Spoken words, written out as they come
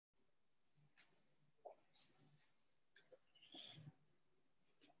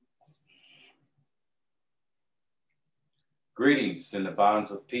Greetings in the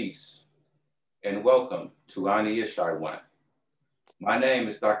bonds of peace, and welcome to Ishi. My name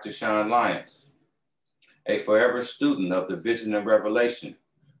is Dr. Sean Lyons, a forever student of the vision and revelation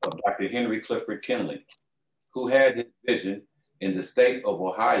of Dr. Henry Clifford Kinley, who had his vision in the state of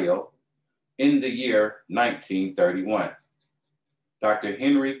Ohio in the year 1931. Dr.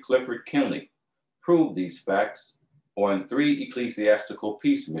 Henry Clifford Kinley proved these facts on 3 ecclesiastical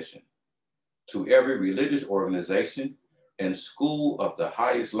peace missions to every religious organization and school of the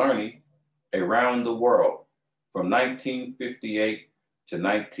highest learning around the world from 1958 to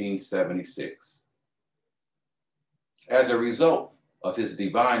 1976. As a result of his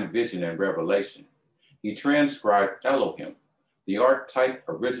divine vision and revelation, he transcribed Elohim, the archetype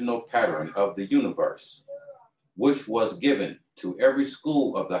original pattern of the universe, which was given to every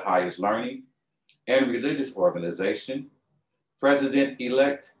school of the highest learning and religious organization,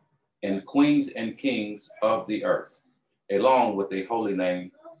 president-elect, and queens and kings of the earth, along with a Holy Name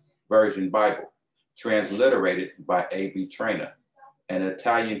Version Bible, transliterated by A.B. Traina, an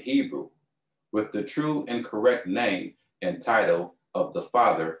Italian Hebrew, with the true and correct name and title of the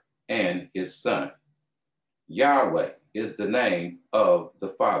Father and his Son. Yahweh is the name of the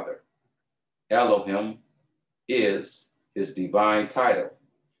Father. Elohim is his divine title,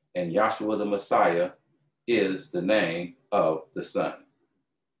 and Yahshua the Messiah is the name of the Son.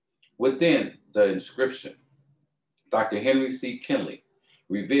 Within the inscription, Dr. Henry C. Kinley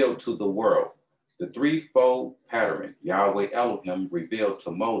revealed to the world the threefold pattern Yahweh Elohim revealed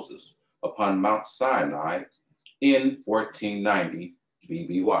to Moses upon Mount Sinai in 1490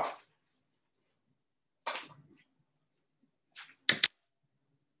 BBY.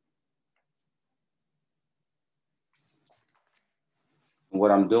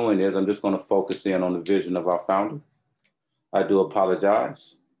 What I'm doing is I'm just going to focus in on the vision of our founder. I do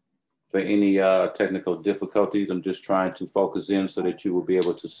apologize for any technical difficulties. I'm just trying to focus in so that you will be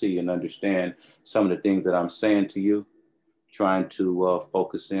able to see and understand some of the things that I'm saying to you. Trying to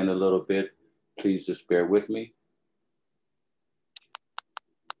focus in a little bit. Please just bear with me.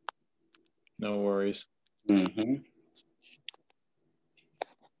 No worries. Mm-hmm.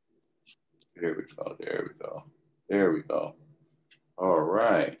 There we go, there we go, there we go. All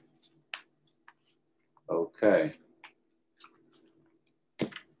right. Okay.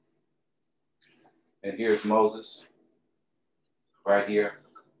 And here's Moses, right here,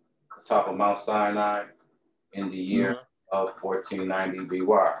 top of Mount Sinai in the year of 1490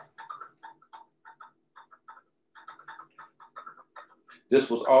 BY.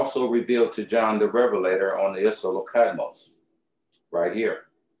 This was also revealed to John the Revelator on the Isle of Patmos, right here.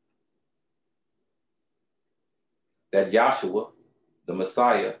 That Yahshua, the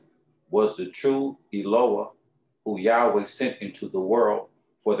Messiah, was the true Eloah who Yahweh sent into the world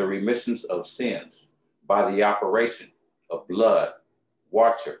for the remissions of sins by the operation of blood,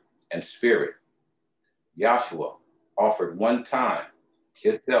 water, and spirit. Yahshua offered one time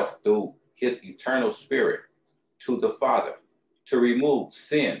himself through his eternal spirit to the Father to remove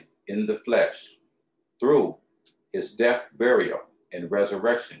sin in the flesh through his death, burial, and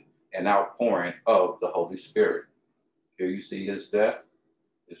resurrection and outpouring of the Holy Spirit. Here you see his death,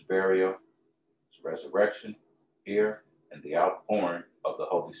 his burial, his resurrection here, and the outpouring of the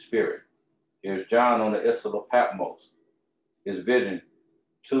Holy Spirit. Here's John on the Isle of Patmos, his vision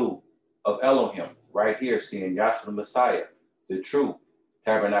too of Elohim, right here, seeing Yahshua the Messiah, the true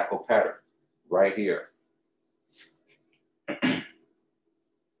tabernacle pattern, right here.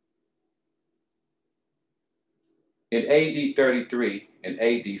 In AD 33 and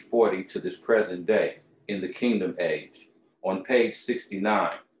AD 40 to this present day, in the Kingdom Age, on page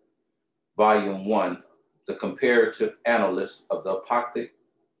 69, volume 1, the comparative analysis of the apocalyptic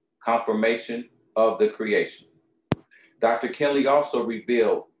confirmation of the creation. Dr. Kinley also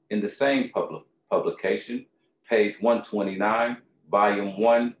revealed in the same publication, page 129, volume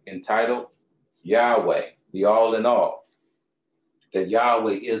 1, entitled Yahweh, the all in all, that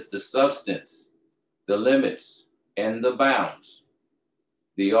Yahweh is the substance, the limits, and the bounds,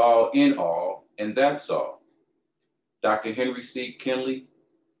 the all in all, and that's all. Dr. Henry C. Kinley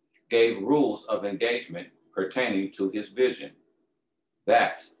gave rules of engagement pertaining to his vision,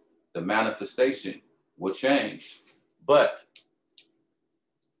 that the manifestation will change, but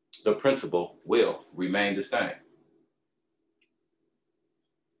the principle will remain the same.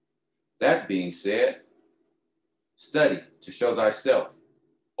 That being said, study to show thyself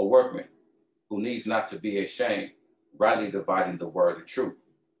a workman who needs not to be ashamed, rightly dividing the word of truth.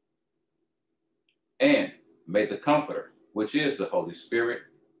 And may the Comforter, which is the Holy Spirit,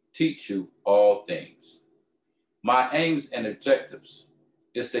 teach you all things. My aims and objectives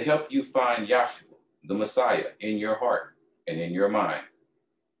is to help you find Yahshua, the Messiah, in your heart and in your mind.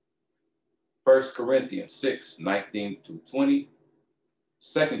 1 Corinthians 6, 19 to 20,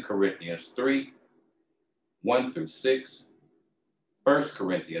 2 Corinthians 3, 1 through 6, 1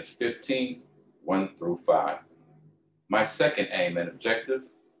 Corinthians 15, 1 through 5. My second aim and objective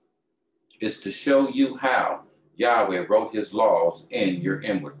is to show you how Yahweh wrote his laws in your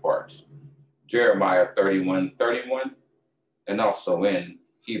inward parts. Jeremiah 31, 31, and also in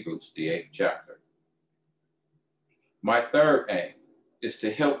Hebrews, the 8th chapter. My third aim is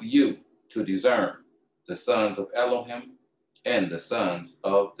to help you to discern the sons of Elohim and the sons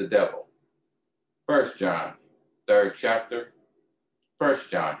of the devil. 1 John, 3rd chapter, 1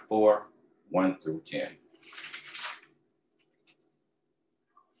 John 4, 1 through 10.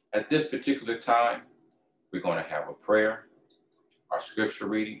 At this particular time, we're going to have a prayer, our scripture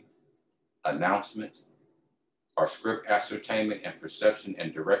reading, announcement, our script ascertainment and perception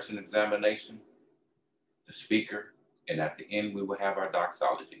and direction examination, the speaker, and at the end, we will have our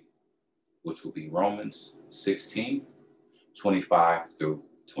doxology, which will be Romans 16, 25 through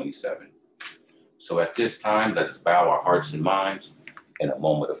 27. So at this time, let us bow our hearts and minds in a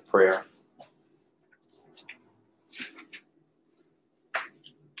moment of prayer.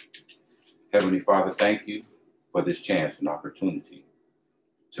 Heavenly Father, thank you for this chance and opportunity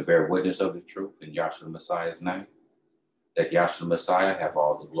to bear witness of the truth in Yahshua Messiah's name, that Yahshua Messiah have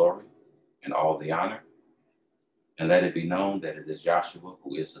all the glory and all the honor, and let it be known that it is Yahshua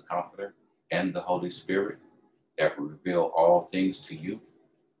who is the Comforter and the Holy Spirit that will reveal all things to you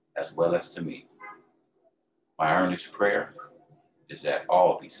as well as to me. My earnest prayer is that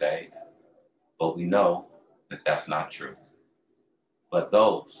all be saved, but we know that that's not true. But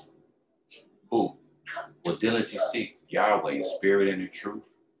those who will diligently seek Yahweh in spirit and in truth,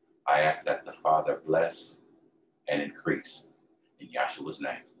 I ask that the Father bless and increase in Yahshua's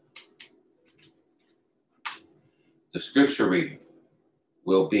name. The scripture reading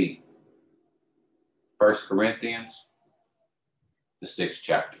will be 1 Corinthians, the 6th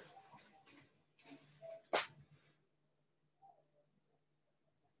chapter.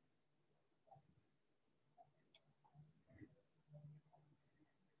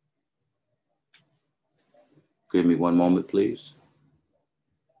 Give me one moment, please.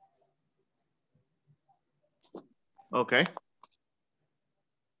 Okay.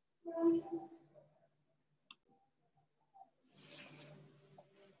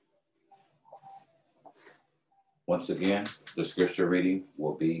 Once again, the scripture reading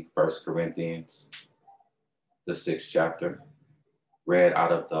will be 1 Corinthians, the 6th chapter, read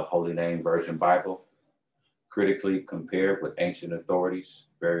out of the Holy Name Version Bible, critically compared with ancient authorities,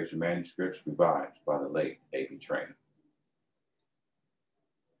 various manuscripts revised by the late A.B. Trainer.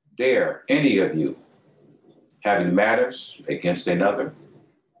 Dare any of you, having matters against another,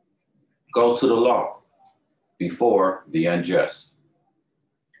 go to the law before the unjust,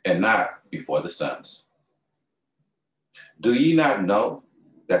 and not before the sons? Do ye not know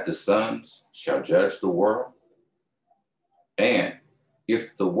that the sons shall judge the world? And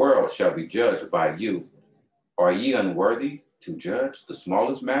if the world shall be judged by you, are ye unworthy to judge the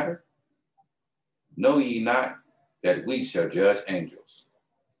smallest matter? Know ye not that we shall judge angels?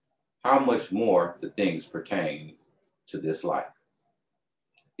 How much more the things pertain to this life?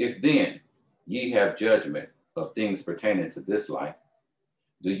 If then ye have judgment of things pertaining to this life,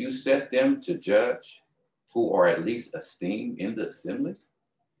 do you set them to judge who are at least esteemed in the assembly?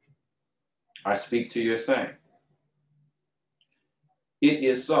 I speak to your saying. It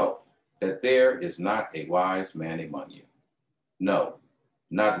is so that there is not a wise man among you. No,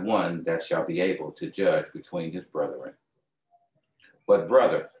 not one that shall be able to judge between his brethren. But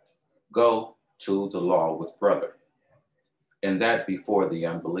brother, go to the law with brother, and that before the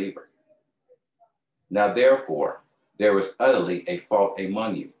unbeliever. Now therefore, there is utterly a fault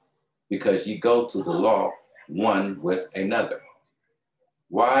among you, because ye go to the law one with another.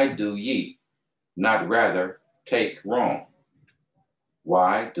 Why do ye not rather take wrong?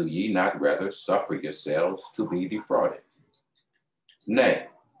 Why do ye not rather suffer yourselves to be defrauded? Nay,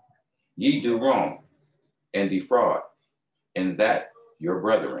 ye do wrong and defraud, and that your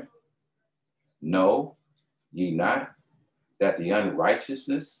brethren. Know ye not that the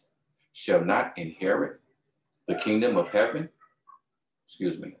unrighteousness shall not inherit the kingdom of heaven?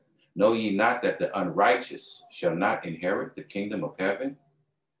 Know ye not that the unrighteous shall not inherit the kingdom of heaven?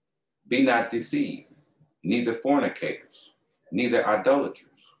 Be not deceived, neither fornicators, neither idolaters,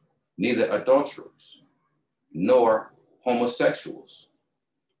 neither adulterers, nor homosexuals,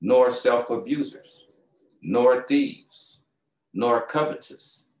 nor self-abusers, nor thieves, nor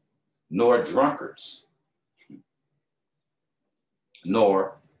covetous, nor drunkards,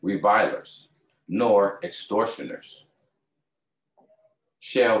 nor revilers, nor extortioners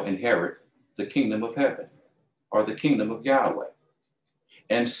shall inherit the kingdom of heaven, or the kingdom of Yahweh.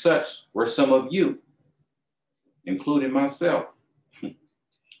 And such were some of you, including myself.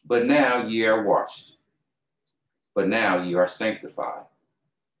 But now ye are washed. But now ye are sanctified.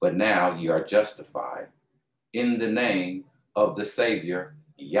 But now ye are justified in the name of the Savior,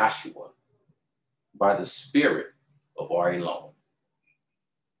 Yahshua, by the Spirit of our alone.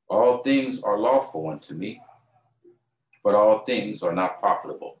 All things are lawful unto me, but all things are not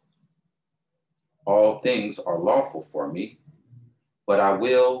profitable. All things are lawful for me, but I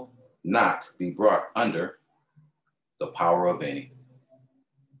will not be brought under the power of any.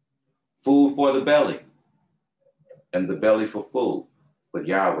 Food for the belly, and the belly for food, but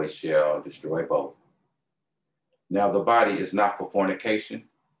Yahweh shall destroy both. Now the body is not for fornication,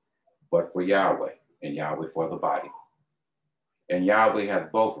 but for Yahweh, and Yahweh for the body. And Yahweh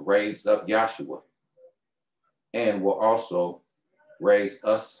hath both raised up Yahshua, and will also raise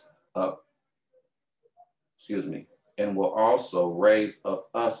us up, and will also raise up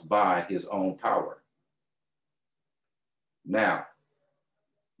us by his own power. Now,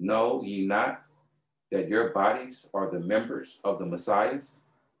 know ye not that your bodies are the members of the Messiah?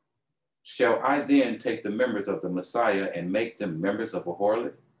 Shall I then take the members of the Messiah and make them members of a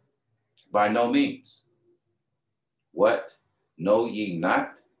harlot? By no means. What? Know ye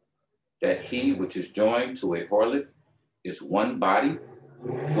not that he which is joined to a harlot is one body?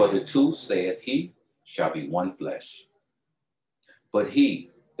 For the two, saith he, shall be one flesh. But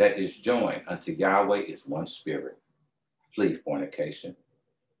he that is joined unto Yahweh is one spirit. Flee fornication.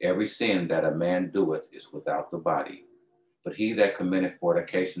 Every sin that a man doeth is without the body, but he that committeth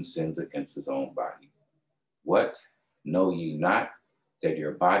fornication sins against his own body. What? Know ye not that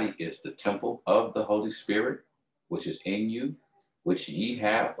your body is the temple of the Holy Spirit, which is in you, which ye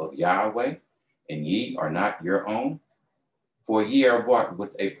have of Yahweh, and ye are not your own? For ye are bought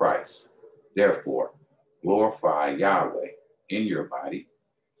with a price. Therefore, glorify Yahweh in your body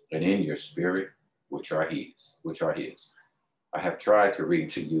and in your spirit, which are his. I have tried to read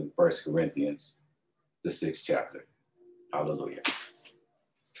to you 1 Corinthians, the 6th chapter. Hallelujah.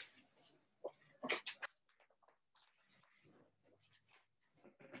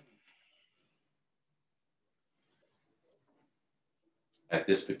 At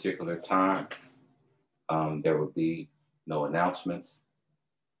this particular time, there will be no announcements.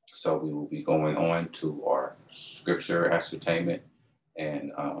 So we will be going on to our scripture ascertainment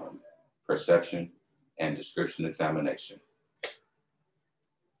and perception and description examination.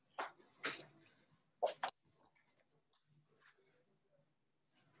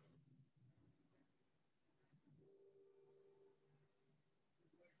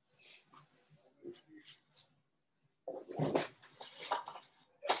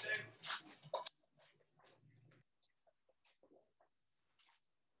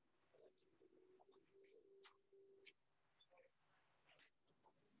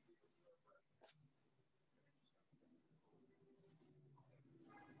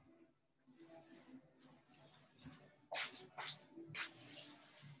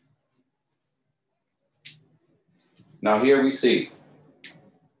 Now here we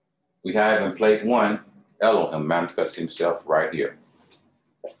have in plate 1, Elohim manifests himself right here.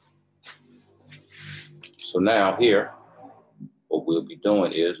 So now here, what we'll be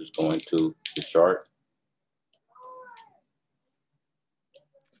doing is going to the chart.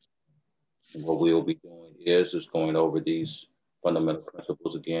 And what we'll be doing is going over these fundamental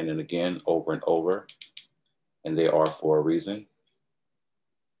principles again and again, over and over. And they are for a reason.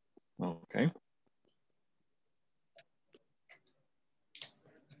 Okay.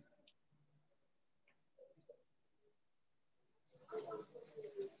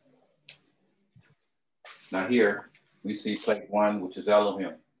 Now here, we see plate 1, which is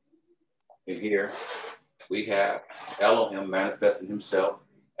Elohim. And here, we have Elohim manifesting himself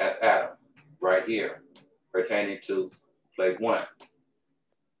as Adam, right here, pertaining to plate 1.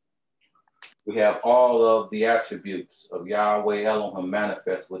 We have all of the attributes of Yahweh Elohim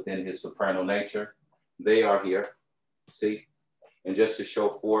manifest within his supernal nature. They are here, see? And just to show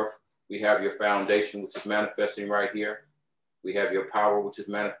forth, we have your foundation, which is manifesting right here. We have your power, which is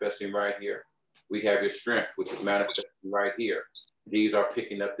manifesting right here. We have your strength, which is manifesting right here. These are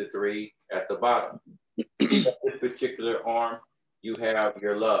picking up the 3 at the bottom. This particular arm, you have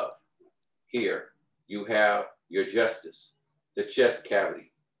your love. Here, you have your justice. The chest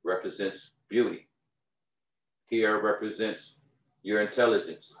cavity represents beauty. Here represents your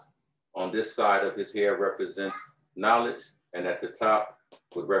intelligence. On this side of his hair represents knowledge, and at the top,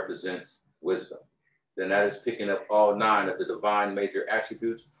 what represents wisdom. Then that is picking up all 9 of the divine major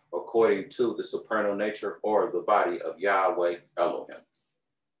attributes according to the supernal nature or the body of Yahweh Elohim.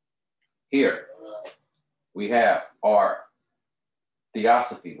 Here we have our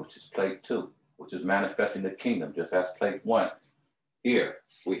theosophy, which is plate 2, which is manifesting the kingdom, just as plate 1. Here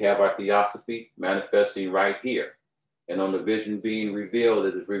we have our theosophy manifesting right here. And on the vision being revealed,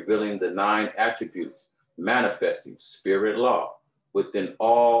 it is revealing the 9 attributes, manifesting spirit law within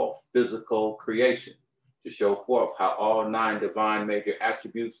all physical creation, to show forth how all 9 divine major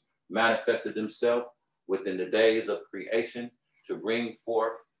attributes manifested themselves within the days of creation to bring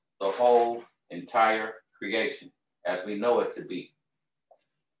forth the whole entire creation as we know it to be.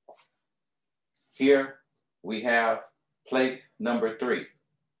 Here we have plate number 3,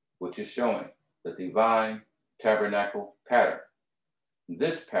 which is showing the divine tabernacle pattern.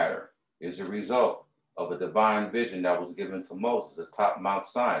 This pattern is a result of a divine vision that was given to Moses atop Mount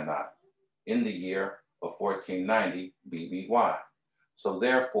Sinai in the year of 1490 BBY. So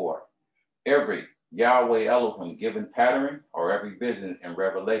therefore, every Yahweh Elohim given pattern or every vision and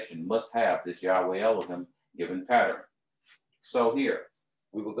revelation must have this Yahweh Elohim given pattern. So here,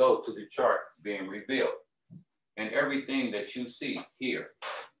 we will go to the chart being revealed. And everything that you see here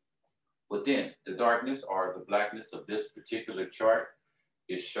within the darkness or the blackness of this particular chart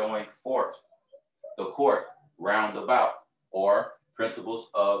is showing forth the court roundabout or principles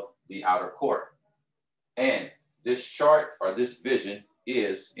of the outer court. And this chart or this vision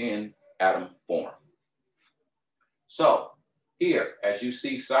is in atom form. So here, as you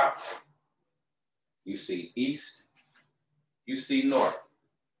see south, you see east, you see north.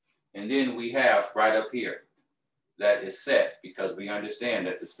 And then we have right up here that is set, because we understand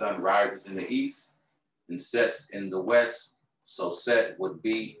that the sun rises in the east and sets in the west. So set would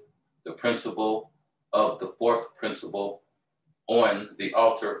be the principle of the 4th principle on the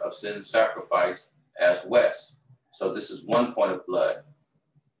altar of sin sacrifice as west. So this is 1 point of blood.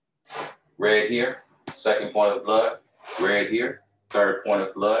 Red here, 2nd point of blood. Red here, 3rd point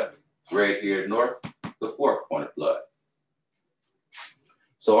of blood. Red here north, the 4th point of blood.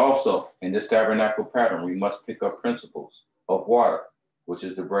 So also in this tabernacle pattern, we must pick up principles of water, which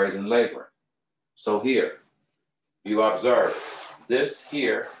is the brazen laver. So here you observe this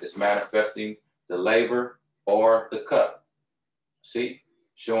here is manifesting the laver or the cup. See,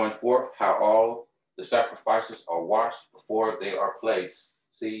 showing forth how all the sacrifices are washed before they are placed,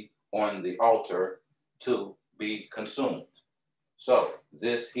 see, on the altar to be consumed. So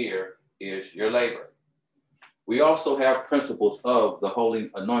this here is your laver. We also have principles of the holy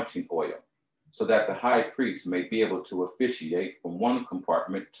anointing oil, so that the high priest may be able to officiate from one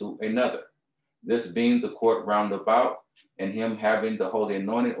compartment to another. This being the court roundabout, and him having the holy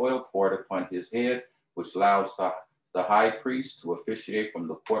anointing oil poured upon his head, which allows the high priest to officiate from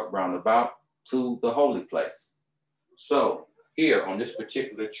the court roundabout to the holy place. So here on this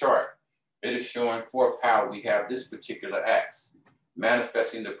particular chart, it is showing forth how we have this particular acts,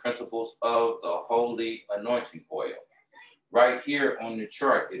 manifesting the principles of the holy anointing oil. Right here on the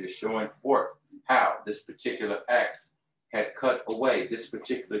chart, it is showing forth how this particular axe had cut away this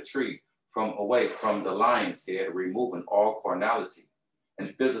particular tree away from the lion's head, removing all carnality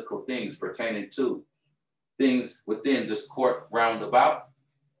and physical things pertaining to things within this court roundabout.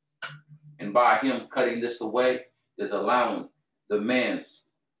 And by him cutting this away is allowing the man's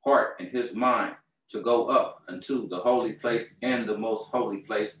heart and his mind to go up unto the holy place and the most holy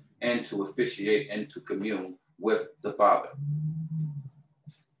place, and to officiate and to commune with the Father.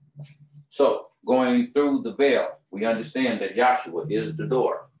 So going through the veil, we understand that Yahshua is the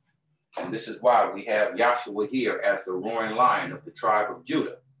door. And this is why we have Yahshua here as the roaring lion of the tribe of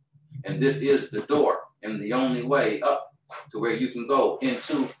Judah. And this is the door and the only way up to where you can go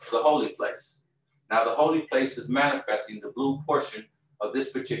into the holy place. Now the holy place is manifesting the blue portion of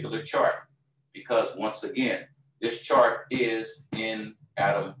this particular chart, because once again, this chart is in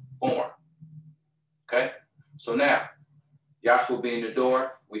atom form. Okay, so now Yahshua being the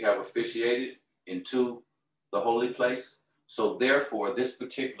door, we have officiated into the holy place. So therefore, this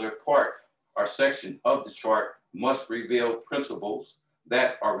particular part or section of the chart must reveal principles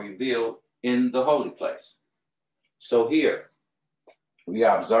that are revealed in the holy place. So here we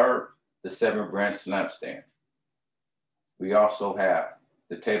observe the 7-branch lampstand. We also have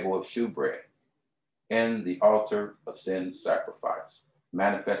the table of shewbread and the altar of sin sacrifice,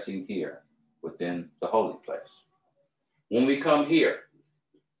 manifesting here within the holy place. When we come here,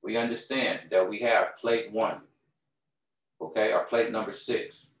 we understand that we have plate 1, okay, or plate number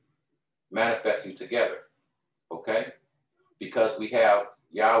 6, manifesting together, okay? Because we have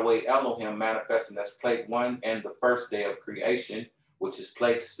Yahweh Elohim manifesting as plate 1 and the first day of creation, which is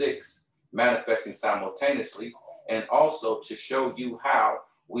plate 6, manifesting simultaneously, and also to show you how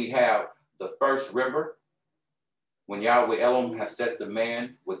we have the first river, When Yahweh Elohim has set the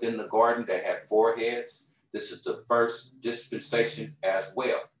man within the garden that had 4 heads, this is the first dispensation as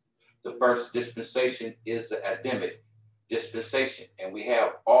well. The first dispensation is the Adamic dispensation, and we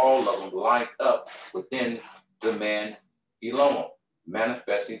have all of them lined up within the man Elohim,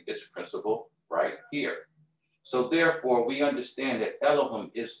 manifesting its principle right here. So therefore, we understand that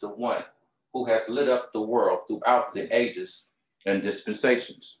Elohim is the one who has lit up the world throughout the ages and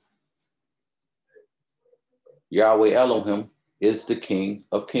dispensations. Yahweh Elohim is the King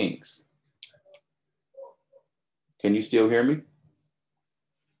of Kings. Can you still hear me?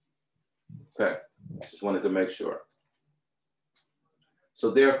 Okay, just wanted to make sure.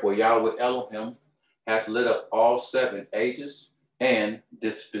 So therefore, Yahweh Elohim has lit up all 7 ages and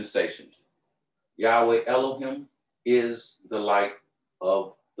dispensations. Yahweh Elohim is the light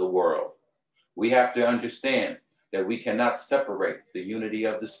of the world. We have to understand that we cannot separate the unity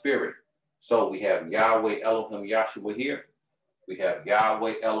of the spirit. So we have Yahweh Elohim Yahshua here. We have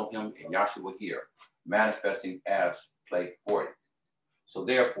Yahweh Elohim and Yahshua here, manifesting as plate 40. So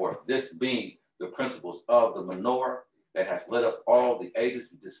therefore, this being the principles of the menorah that has lit up all the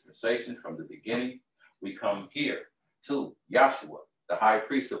ages and dispensations from the beginning, we come here to Yahshua, the high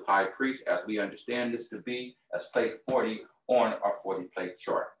priest of high priests, as we understand this to be as plate 40 on our 40 plate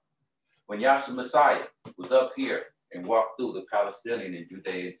chart. When Yahshua Messiah was up here and walked through the Palestinian and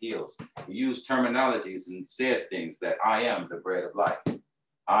Judean hills, he used terminologies and said things that I am the bread of life.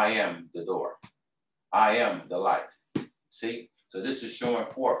 I am the door. I am the light. See? So this is showing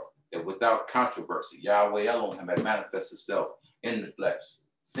forth that without controversy, Yahweh Elohim had manifested himself in the flesh,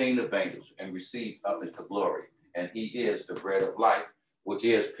 seen of angels, and received up into glory. And he is the bread of life, which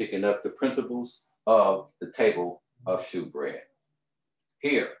is picking up the principles of the table of shewbread.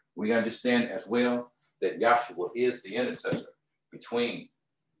 Here, we understand as well that Yahshua is the intercessor between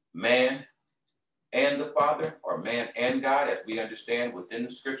man and the Father, or man and God, as we understand within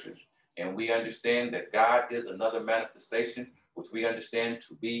the scriptures. And we understand that God is another manifestation, which we understand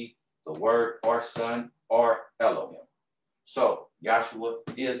to be the Word or Son or Elohim. So Yahshua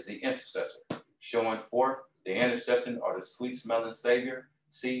is the intercessor, showing forth the intercession or the sweet smelling Savior,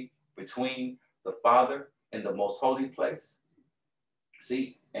 see, between the Father and the most holy place.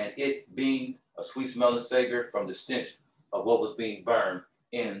 See, and it being a sweet smelling Savior from the stench of what was being burned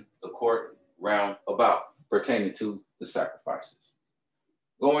in the court round about, pertaining to the sacrifices.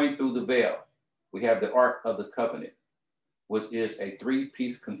 Going through the veil, we have the Ark of the Covenant, which is a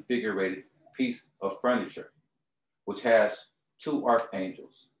 3-piece configured piece of furniture, which has 2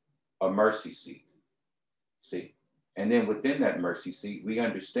 archangels, a mercy seat. See, and then within that mercy seat, we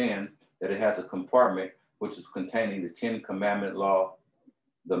understand that it has a compartment which is containing the 10 commandment law,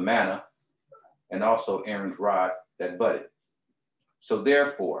 the manna, and also Aaron's rod that budded. So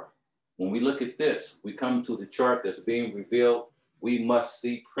therefore, when we look at this, we come to the chart that's being revealed. We must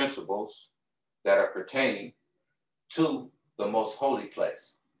see principles that are pertaining to the most holy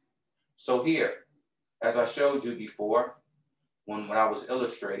place. So here, as I showed you before, when I was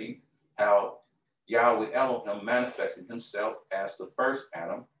illustrating how Yahweh Elohim manifested himself as the first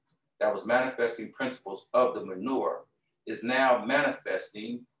Adam, that was manifesting principles of the manure, is now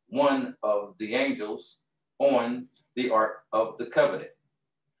manifesting one of the angels on the Ark of the Covenant.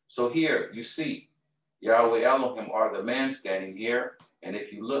 So here you see Yahweh Elohim are the man standing here. And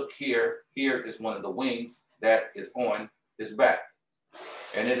if you look here, here is one of the wings that is on his back.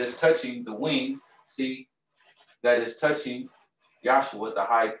 And it is touching the wing, see, that is touching Yahshua, the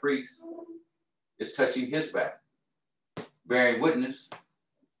high priest, is touching his back, bearing witness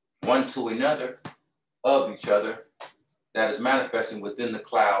one to another of each other, that is manifesting within the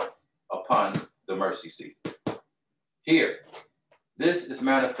cloud upon the mercy seat. Here, this is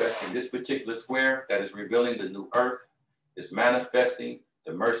manifesting, this particular square that is revealing the new earth is manifesting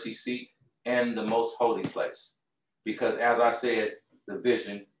the mercy seat and the most holy place. Because as I said, the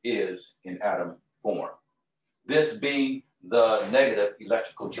vision is in atom form. This being the negative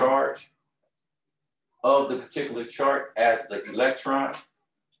electrical charge of the particular chart as the electron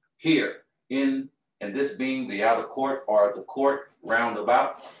here and this being the outer court or the court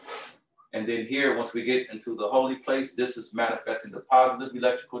roundabout. And then here, once we get into the holy place, this is manifesting the positive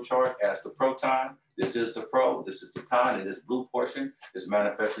electrical charge as the proton. This is the pro, this is the ton, and this blue portion is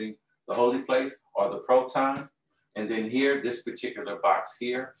manifesting the holy place or the proton. And then here, this particular box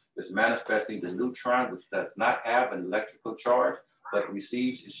here is manifesting the neutron, which does not have an electrical charge, but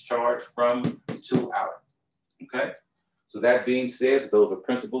receives its charge from the 2 outer. Okay? So that being said, those are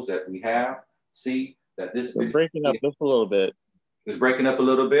principles that we have. See that this is breaking up just a little bit. It's breaking up a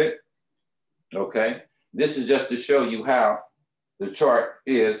little bit. Okay. This is just to show you how the chart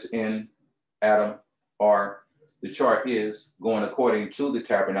is in atom or the chart is going according to the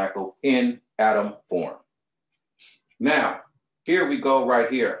tabernacle in atom form. Now, here we go right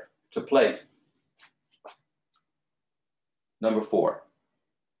here to plate number 4.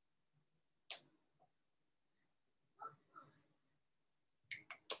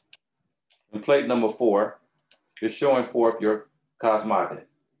 And plate number 4 is showing forth your cosmogony,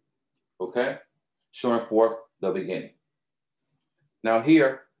 okay? Showing forth the beginning. Now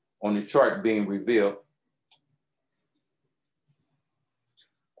here on the chart being revealed,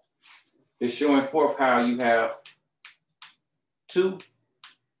 it's showing forth how you have 2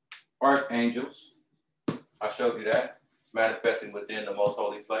 archangels. I showed you that, manifesting within the most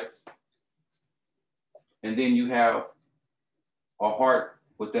holy place. And then you have a heart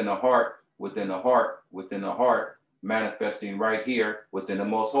within a heart, within a heart, within a heart, manifesting right here within the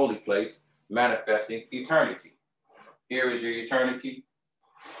most holy place, manifesting eternity. Here is your eternity.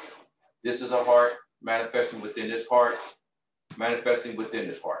 This is a heart manifesting within this heart, manifesting within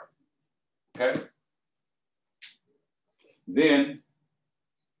this heart. Okay? Then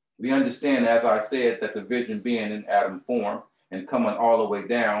we understand, as I said, that the vision being in atom form and coming all the way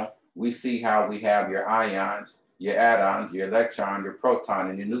down, we see how we have your ions, your atoms, your electron, your proton,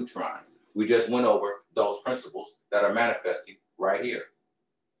 and your neutron. We just went over those principles that are manifesting right here.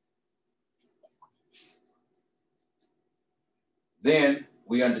 Then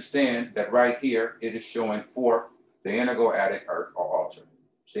we understand that right here, it is showing forth the energoatic earth or altar,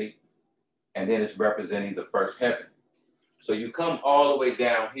 see? And then it's representing the first heaven. So you come all the way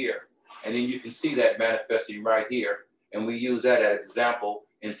down here, and then you can see that manifesting right here. And we use that as example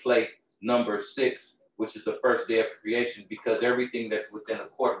in plate number 6, which is the first day of creation, because everything that's within a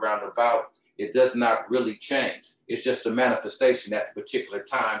court roundabout, it does not really change. It's just a manifestation at a particular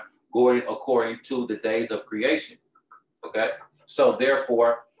time, going according to the days of creation, okay? So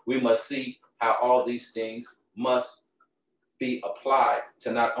therefore, we must see how all these things must be applied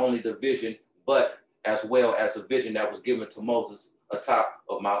to not only the vision, but as well as a vision that was given to Moses atop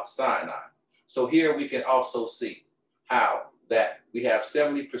of Mount Sinai. So here we can also see how that we have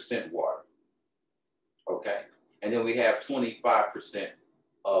 70% water, okay? And then we have 25%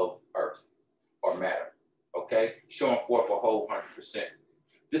 of earth or matter, okay? Showing forth a whole 100%.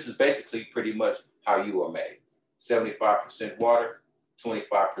 This is basically pretty much how you are made. 75% water,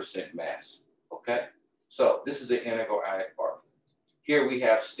 25% mass, okay? So this is the energoatic part. Here we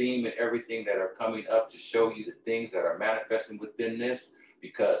have steam and everything that are coming up to show you the things that are manifesting within this,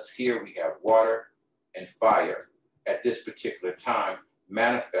 because here we have water and fire at this particular time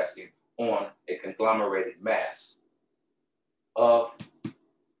manifesting on a conglomerated mass of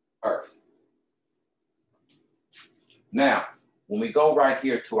earth. Now, when we go right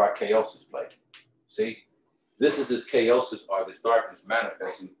here to our chaosis plate, see, this is this chaosis or this darkness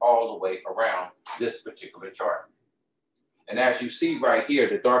manifesting all the way around this particular chart. And as you see right here,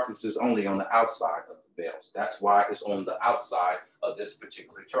 the darkness is only on the outside of the veils. That's why it's on the outside of this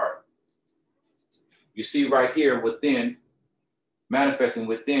particular chart. You see right here within, manifesting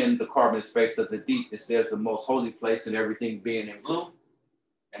within the carbon space of the deep, it says the most holy place and everything being in blue.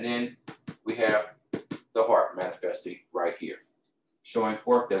 And then we have the heart manifesting right here, showing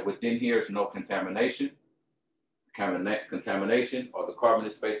forth that within here is no contamination. Contamination or the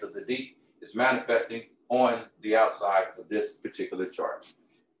carbonate space of the deep is manifesting on the outside of this particular chart.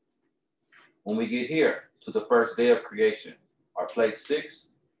 When we get here to the first day of creation, our plate 6,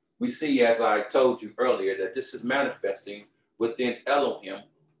 we see, as I told you earlier, that this is manifesting within Elohim,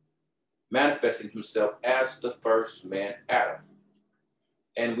 manifesting himself as the first man, Adam.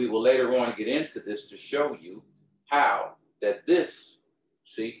 And we will later on get into this to show you how that this,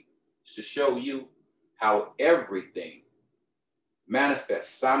 see, to show you how everything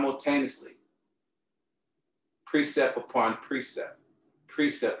manifests simultaneously, precept upon precept,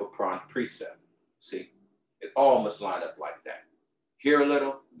 precept upon precept. See, it all must line up like that. Here a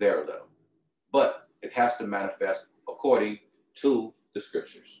little, there a little. But it has to manifest according to the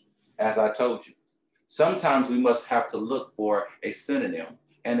scriptures. As I told you, sometimes we must have to look for a synonym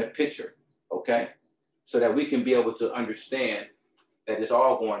and a picture, okay? So that we can be able to understand that it's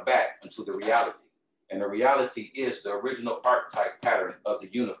all going back into the reality. And the reality is the original archetype pattern of the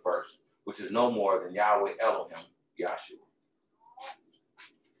universe, which is no more than Yahweh Elohim, Yahshua.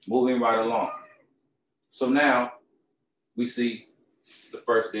 Moving right along. So now we see the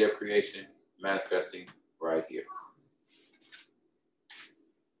first day of creation manifesting right here.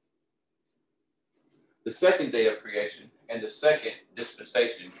 The second day of creation and the second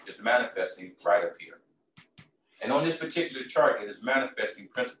dispensation is manifesting right up here. And on this particular chart, it is manifesting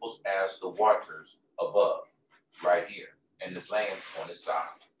principles as the waters above, right here, and this land on its side.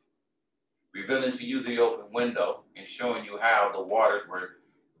 revealing to you the open window and showing you how the waters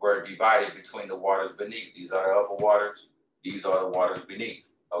were divided between the waters beneath. These are the upper waters. These are the waters beneath,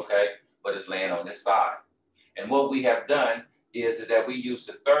 okay? But it's laying on this side. And what we have done is that we use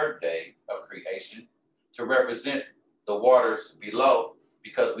the third day of creation to represent the waters below,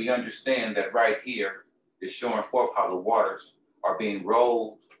 because we understand that right here is showing forth how the waters are being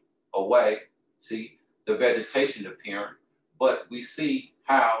rolled away. See the vegetation appearing, but we see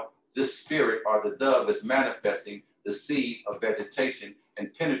how this spirit or the dove is manifesting the seed of vegetation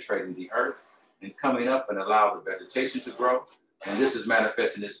and penetrating the earth and coming up and allow the vegetation to grow. And this is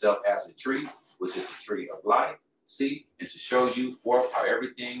manifesting itself as a tree, which is the tree of life. See, and to show you forth how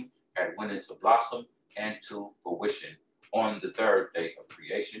everything had went into blossom and to fruition on the third day of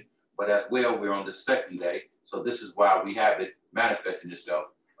creation. But as well, we're on the second day. So this is why we have it manifesting itself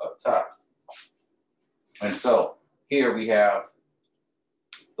up top. And so here we have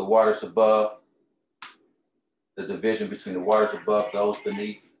the waters above, the division between the waters above, those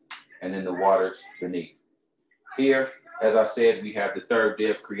beneath, and then the waters beneath. Here, as I said, we have the third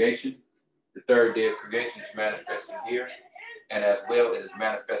day of creation. The third day of creation is manifesting here. And as well, it is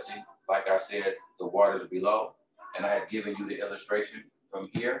manifesting, like I said, the waters below. And I have given you the illustration from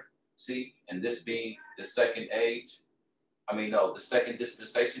here. See, and this being the second age, the second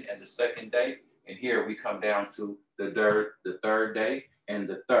dispensation and the second day. And here we come down to the third day and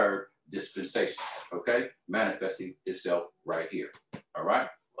the third dispensation, okay? Manifesting itself right here, all right?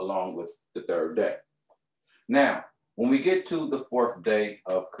 Along with the third day. Now, when we get to the fourth day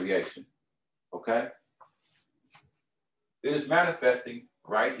of creation, okay? It is manifesting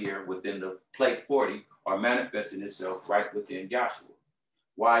right here within the plate 40, or manifesting itself right within Yahshua.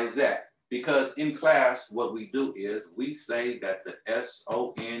 Why is that? Because in class, what we do is we say that the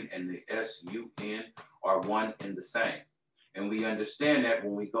S-O-N and the S-U-N are one and the same. And we understand that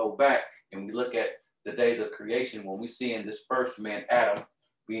when we go back and we look at the days of creation, when we see in this first man, Adam,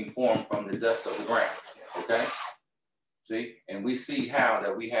 being formed from the dust of the ground, okay? See, and we see how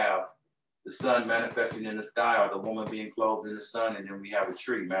that we have the sun manifesting in the sky, or the woman being clothed in the sun, and then we have a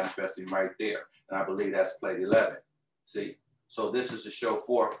tree manifesting right there. And I believe that's plate 11, see? So this is to show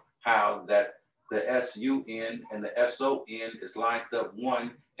forth how that the S-U-N and the S-O-N is lined up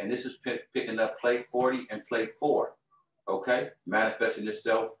one, and this is picking up plate 40 and plate 4, okay? Manifesting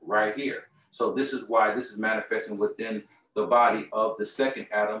itself right here. So this is why this is manifesting within the body of the second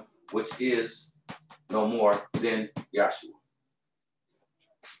Adam, which is no more than Yahshua.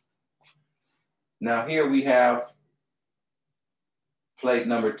 Now here we have plate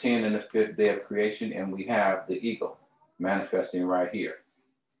number 10 in the fifth day of creation, and we have the eagle manifesting right here.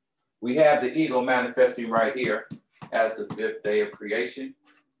 We have the eagle manifesting right here as the fifth day of creation,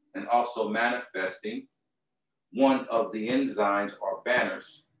 and also manifesting one of the ensigns or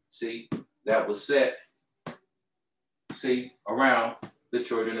banners, see, that was set, see, around the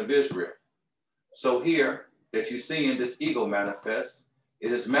children of Israel. So here that you see in this eagle manifest,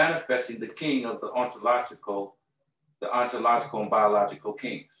 it is manifesting the king of the ontological and biological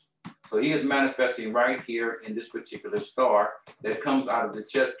kings. So he is manifesting right here in this particular star that comes out of the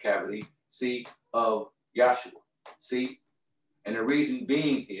chest cavity, see, of Yahshua, see? And the reason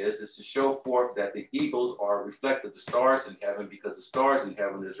being is to show forth that the eagles are a reflect of the stars in heaven, because the stars in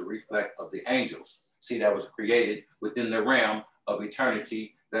heaven is a reflect of the angels. See, that was created within the realm of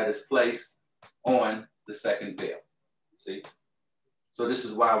eternity that is placed on the second veil, see? So this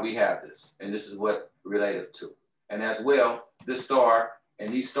is why we have this, and this is what related to. And as well, this star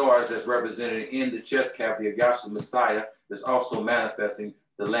and these stars that's represented in the chest cavity of Yahshua Messiah is also manifesting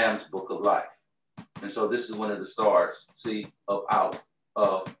the Lamb's book of life. And so this is one of the stars, see, out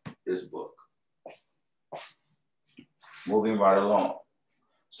of this book. Moving right along.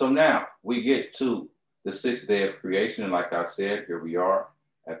 So now we get to the sixth day of creation. And like I said, here we are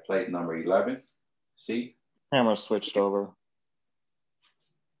at plate number 11. See? Camera switched over.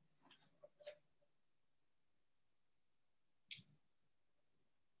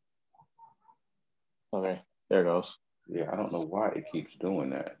 Okay, there it goes. Yeah, I don't know why it keeps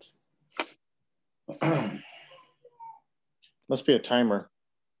doing that. Must be a timer.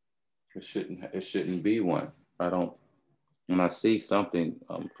 It shouldn't be one. When I see something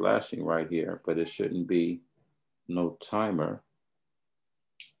flashing right here, but it shouldn't be no timer.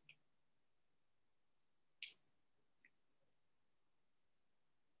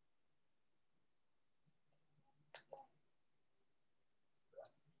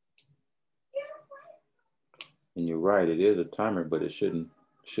 And you're right, it is a timer, but it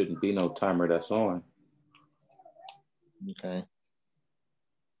shouldn't be no timer that's on. Okay.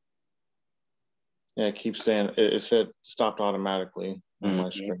 Yeah, it keeps saying, it said stopped automatically. on my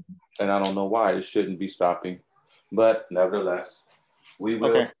screen. And I don't know why it shouldn't be stopping, but nevertheless, we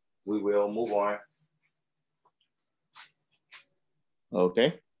will move on.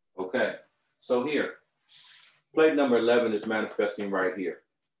 Okay. Okay. So here, plate number 11 is manifesting right here.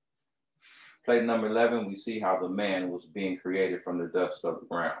 Plate number 11, we see how the man was being created from the dust of the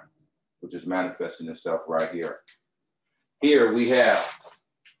ground, which is manifesting itself right here. Here we have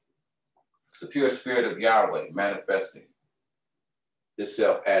the pure spirit of Yahweh manifesting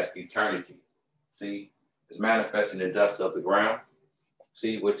itself as eternity. See, it's manifesting the dust of the ground.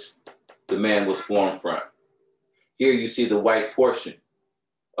 See, which the man was formed from. Here you see the white portion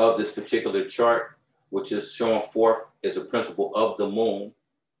of this particular chart, which is shown forth as a principle of the moon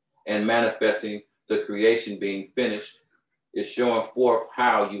and manifesting the creation being finished. Is showing forth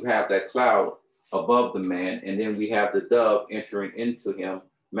how you have that cloud above the man, and then we have the dove entering into him,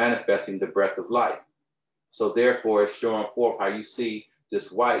 manifesting the breath of life. So therefore, it's showing forth how you see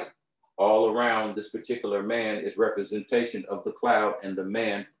this white all around this particular man is representation of the cloud and the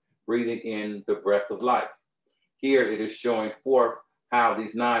man breathing in the breath of life. Here it is showing forth how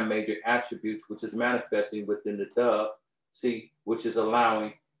these 9 major attributes, which is manifesting within the dove, see, which is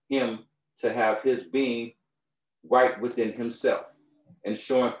allowing him to have his being right within himself and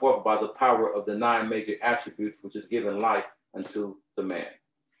showing forth by the power of the 9 major attributes, which is given life unto the man.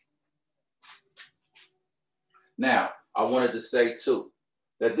 Now, I wanted to say too,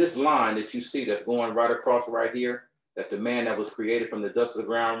 that this line that you see that's going right across right here, that the man that was created from the dust of the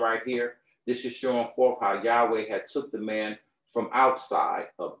ground right here, this is showing forth how Yahweh had took the man from outside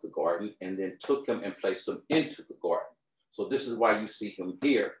of the garden and then took him and placed him into the garden. So this is why you see him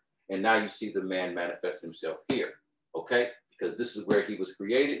here. And now you see the man manifest himself here, okay? Because this is where he was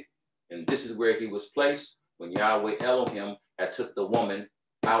created and this is where he was placed when Yahweh Elohim had took the woman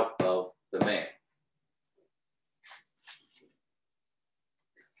out of the man.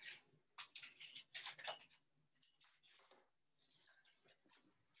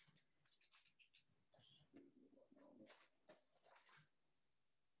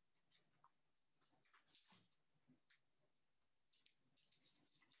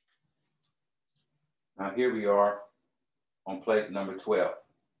 Now here we are on plate number 12.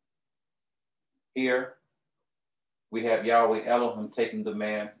 Here we have Yahweh Elohim taking the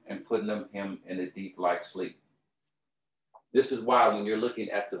man and putting him in a deep light sleep. This is why when you're looking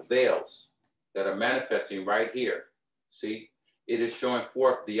at the veils that are manifesting right here, see, it is showing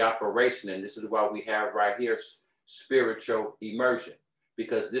forth the operation. And this is why we have right here spiritual immersion,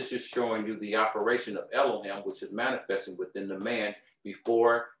 because this is showing you the operation of Elohim, which is manifesting within the man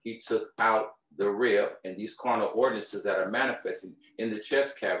before he took out the rib, and these carnal ordinances that are manifesting in the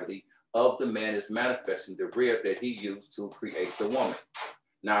chest cavity of the man is manifesting the rib that he used to create the woman.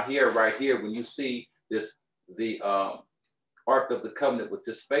 Now here, right here, when you see this, the Ark of the Covenant with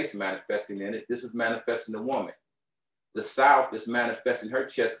this space manifesting in it, this is manifesting the woman. The south is manifesting her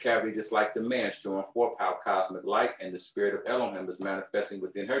chest cavity just like the man, showing forth how cosmic light and the spirit of Elohim is manifesting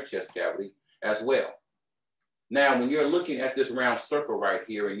within her chest cavity as well. Now, when you're looking at this round circle right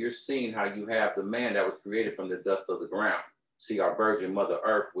here and you're seeing how you have the man that was created from the dust of the ground, see our virgin mother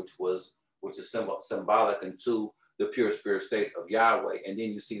earth, which is symbolic into the pure spirit state of Yahweh. And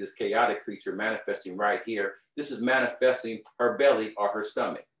then you see this chaotic creature manifesting right here. This is manifesting her belly or her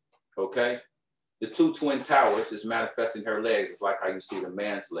stomach, okay? The 2 twin towers is manifesting her legs. It's like how you see the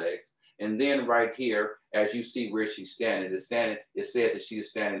man's legs. And then right here, as you see where she's standing, it says that she is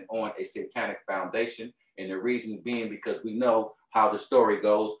standing on a satanic foundation. And the reason being because we know how the story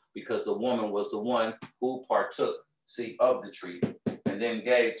goes, because the woman was the one who partook, see, of the tree and then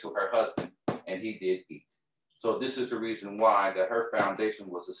gave to her husband and he did eat. So this is the reason why that her foundation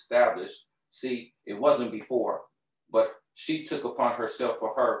was established. See, it wasn't before, but she took upon herself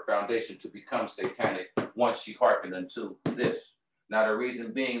for her foundation to become satanic once she hearkened unto this. Now, the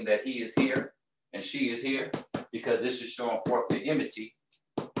reason being that he is here and she is here, because this is showing forth the enmity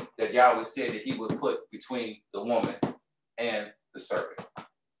that Yahweh said that he would put between the woman and the serpent.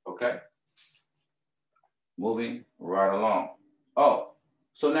 Okay? Moving right along. Oh,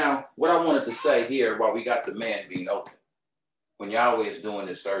 so now what I wanted to say here while we got the man being open, when Yahweh is doing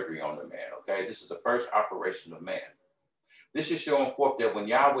his surgery on the man, okay? This is the first operation of man. This is showing forth that when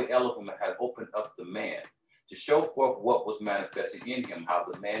Yahweh Elohim had opened up the man to show forth what was manifested in him, how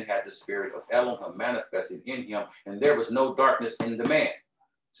the man had the spirit of Elohim manifested in him, and there was no darkness in the man.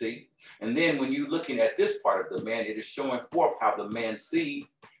 See? And then when you're looking at this part of the man, it is showing forth how the man's seed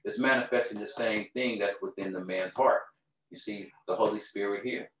is manifesting the same thing that's within the man's heart. You see the Holy Spirit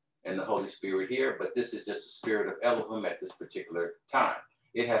here and the Holy Spirit here, but this is just the spirit of Elohim at this particular time.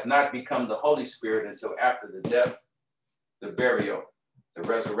 It has not become the Holy Spirit until after the death, the burial, the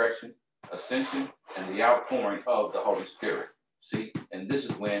resurrection, ascension, and the outpouring of the Holy Spirit. See, and this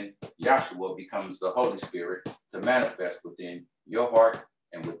is when Yahshua becomes the Holy Spirit to manifest within your heart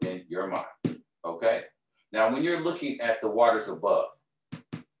and within your mind. Okay? Now, when you're looking at the waters above,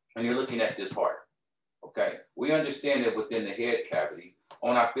 and you're looking at this heart, okay, we understand that within the head cavity,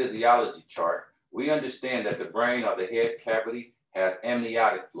 on our physiology chart, we understand that the brain or the head cavity has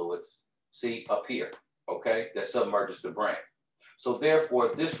amniotic fluids, see, up here, okay, that submerges the brain. So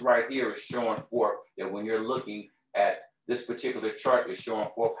therefore, this right here is showing forth that when you're looking at this particular chart, is showing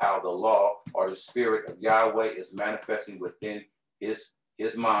forth how the law or the spirit of Yahweh is manifesting within his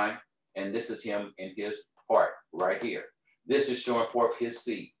mind, and this is him in his heart right here. This is showing forth his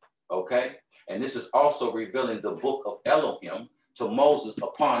seed, okay? And this is also revealing the book of Elohim to Moses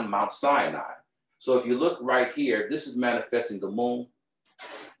upon Mount Sinai. So if you look right here, this is manifesting the moon,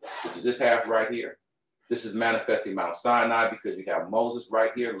 which is this half right here. This is manifesting Mount Sinai because you have Moses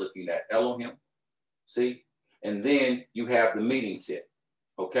right here looking at Elohim, see? And then you have the meeting tent,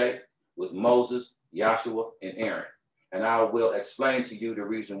 okay, with Moses, Yahshua, and Aaron. And I will explain to you the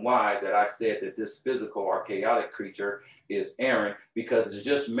reason why that I said that this physical or chaotic creature is Aaron, because it's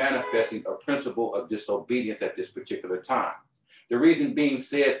just manifesting a principle of disobedience at this particular time. The reason being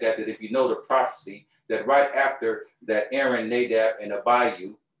said that if you know the prophecy, that right after that Aaron, Nadab, and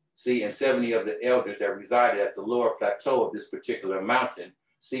Abihu, see, and 70 of the elders that resided at the lower plateau of this particular mountain,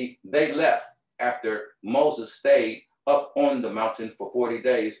 see, they left after Moses stayed up on the mountain for 40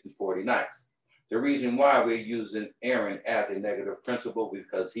 days and 40 nights. The reason why we're using Aaron as a negative principle,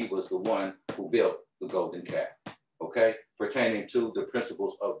 because he was the one who built the golden calf, okay? Pertaining to the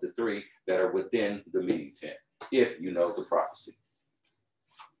principles of the three that are within the meeting tent, if you know the prophecy.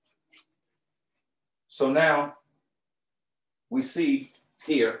 So now we see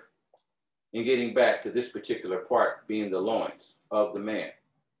here, in getting back to this particular part, being the loins of the man,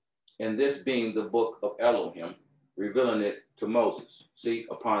 and this being the book of Elohim, revealing it to Moses, see,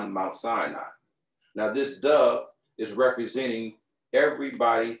 upon Mount Sinai. Now this dove is representing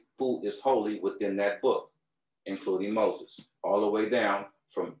everybody who is holy within that book, including Moses, all the way down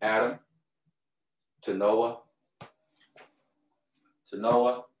from Adam to Noah,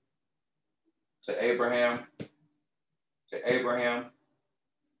 to Abraham,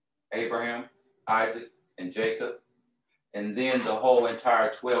 Isaac, and Jacob, and then the whole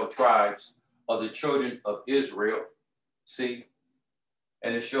entire 12 tribes of the children of Israel, see,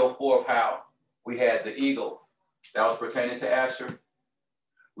 and to show forth how we had the eagle that was pertaining to Asher,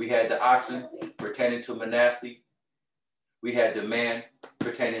 we had the oxen pertaining to Manasseh, we had the man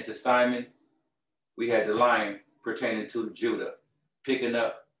pertaining to Simon, we had the lion pertaining to Judah, picking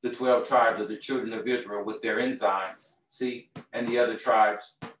up the 12 tribes of the children of Israel with their enzymes, see, and the other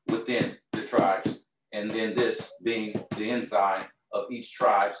tribes within the tribes, and then this being the enzyme of each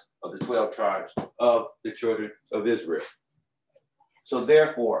tribe of the 12 tribes of the children of Israel. So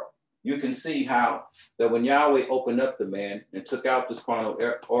therefore, you can see how that when Yahweh opened up the man and took out this carnal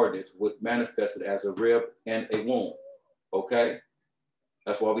ordinance, would manifest it as a rib and a womb, okay?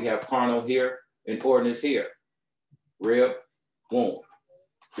 That's why we have carnal here and ordinance here. Rib, womb,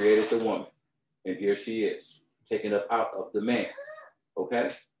 created the woman, and here she is, taken up out of the man, okay?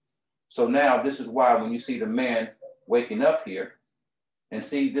 So now this is why when you see the man waking up here, and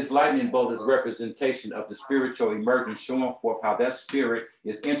see this lightning bolt is representation of the spiritual immersion, showing forth how that spirit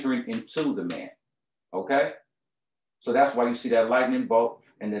is entering into the man, okay? So that's why you see that lightning bolt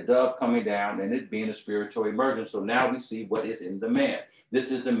and the dove coming down and it being a spiritual immersion. So now we see what is in the man.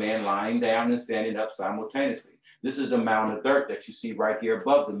 This is the man lying down and standing up simultaneously. This is the mound of dirt that you see right here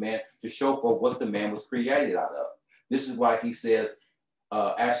above the man to show for what the man was created out of. This is why he says,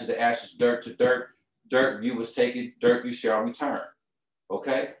 ashes to ashes, dirt to dirt, dirt you was taken, dirt you shall return,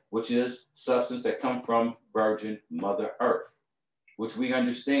 okay? Which is substance that come from virgin Mother Earth, which we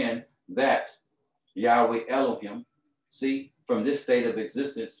understand that Yahweh Elohim, see, from this state of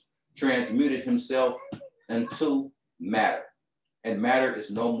existence, transmuted himself into matter. And matter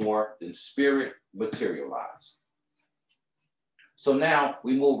is no more than spirit materialized. So now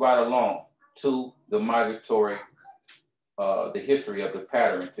we move right along to the migratory, the history of the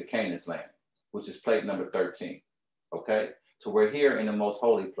pattern to Canaan's land, which is plate number 13, okay? So we're here in the most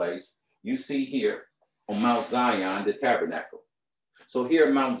holy place. You see here on Mount Zion, the tabernacle. So here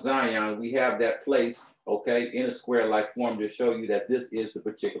at Mount Zion, we have that place, okay, in a square-like form to show you that this is the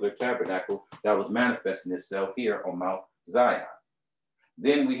particular tabernacle that was manifesting itself here on Mount Zion.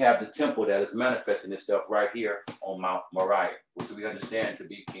 Then we have the temple that is manifesting itself right here on Mount Moriah, which we understand to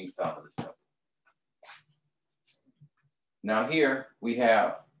be King Solomon's temple. Now here we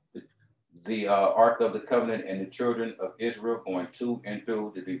have the Ark of the Covenant and the children of Israel going to and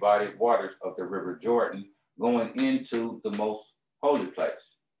through the divided waters of the river Jordan, going into the most holy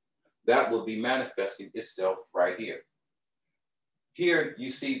place. That will be manifesting itself right here. Here you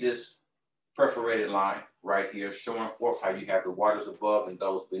see this perforated line right here showing forth how you have the waters above and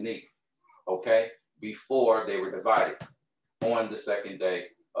those beneath, okay, before they were divided on the second day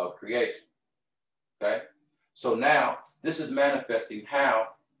of creation, okay? So now this is manifesting how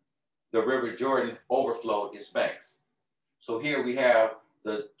the river Jordan overflowed its banks. So here we have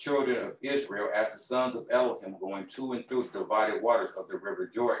the children of Israel as the sons of Elohim going to and through the divided waters of the river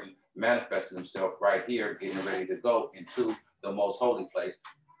Jordan, manifesting themselves right here, getting ready to go into the most holy place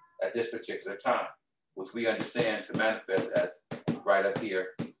at this particular time, which we understand to manifest as right up here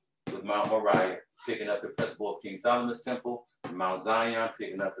with Mount Moriah, picking up the principle of King Solomon's temple, and Mount Zion,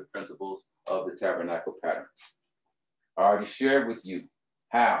 picking up the principles of the tabernacle pattern. I already shared with you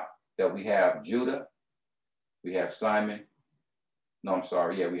how that we have Judah, we have Simon, no, I'm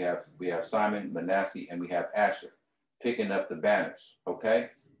sorry, yeah, we have Simon, Manasseh, and we have Asher picking up the banners, okay?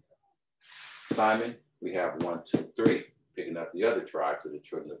 Simon, we have 1, 2, 3, picking up the other tribes of the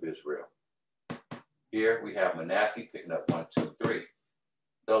children of Israel. Here we have Manasseh picking up 1, 2, 3,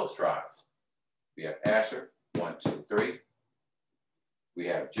 those tribes. We have Asher, 1, 2, 3. We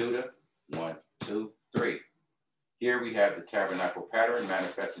have Judah, 1, 2, 3. Here we have the tabernacle pattern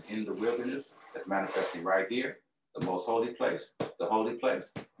manifesting in the wilderness. That's manifesting right here, the most holy place, the holy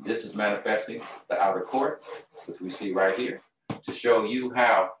place. This is manifesting the outer court, which we see right here, to show you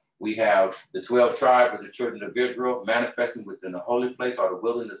how we have the 12 tribes of the children of Israel manifesting within the holy place or the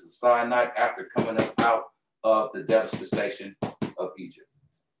wilderness of Sinai after coming up out of the devastation of Egypt.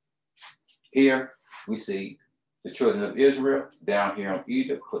 Here we see the children of Israel down here on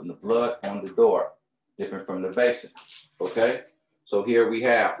Egypt putting the blood on the door, different from the basin, okay? So here we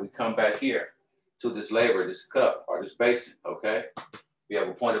come back here to this laver, this cup or this basin, okay? We have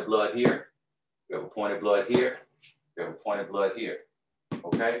a point of blood here, we have a point of blood here, we have a point of blood here,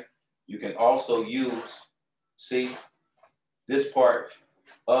 okay? You can also use, see, this part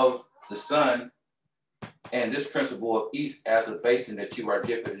of the sun and this principle of east as a basin that you are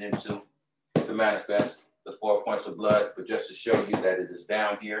dipping into to manifest the 4 points of blood, but just to show you that it is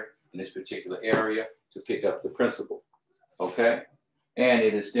down here in this particular area to pick up the principle, okay? And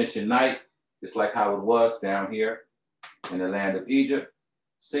it is extension night, just like how it was down here in the land of Egypt,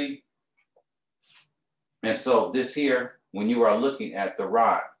 see? And so this here, when you are looking at the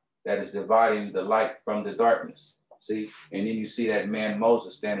rod that is dividing the light from the darkness, see? And then you see that man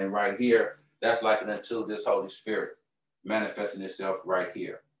Moses standing right here, that's likened unto this Holy Spirit manifesting itself right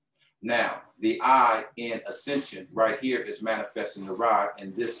here. Now, the eye in ascension right here is manifesting the rod,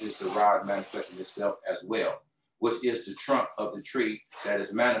 and this is the rod manifesting itself as well, which is the trunk of the tree that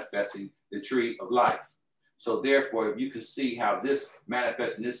is manifesting the tree of life. So therefore, if you can see how this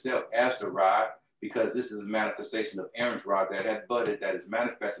manifesting itself as the rod, because this is a manifestation of Aaron's rod that had budded, that is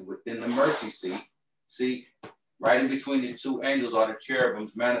manifesting within the mercy seat, see, right in between the two angels are the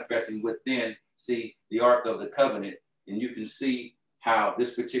cherubims manifesting within, see, the Ark of the Covenant, and you can see how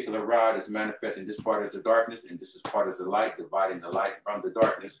this particular rod is manifesting. This part is the darkness, and this is part of the light, dividing the light from the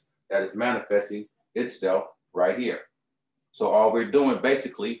darkness that is manifesting itself right here. So all we're doing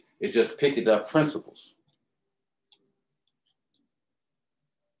basically is just picking up principles.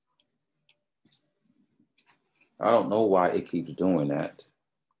 I don't know why it keeps doing that.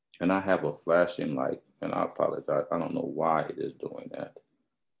 And I have a flashing light, and I apologize. I don't know why it is doing that.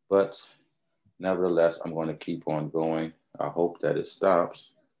 But nevertheless, I'm going to keep on going. I hope that it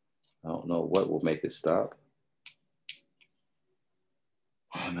stops. I don't know what will make it stop.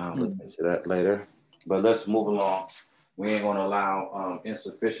 And I'll look into that later. But let's move along. We ain't going to allow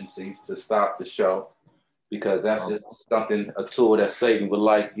insufficiencies to stop the show, because that's just something, a tool that Satan would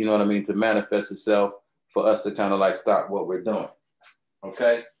like, you know what I mean, to manifest itself for us to kind of like stop what we're doing.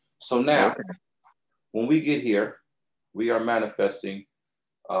 Okay? So now, when we get here, we are manifesting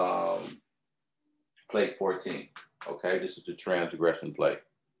plate 14. Okay, this is the transgression plate.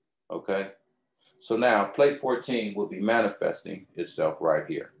 Okay, so now plate 14 will be manifesting itself right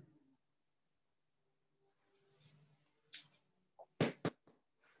here.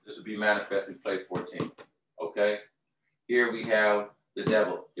 This will be manifesting plate 14. Okay, here we have the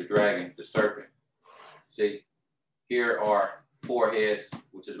devil, the dragon, the serpent. See, here are 4 heads,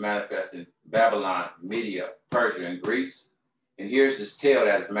 which is manifesting Babylon, Media, Persia, and Greece. And here's his tail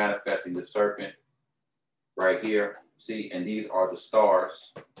that is manifesting the serpent right here. See, and these are the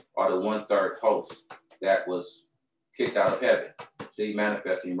stars, or the 1/3 host that was kicked out of heaven. See,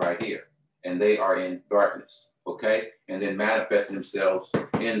 manifesting right here. And they are in darkness. okay? And then manifesting themselves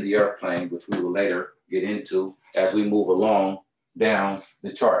in the earth plane, which we will later get into as we move along down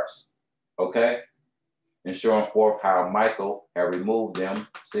the charts, okay? And showing forth how Michael had removed them,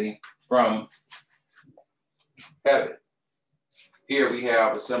 see, from heaven. Here we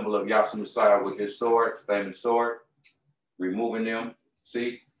have a symbol of Yahshua Messiah with his sword, flaming sword, removing them,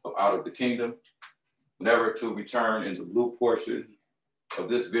 see, out of the kingdom, never to return in the blue portion of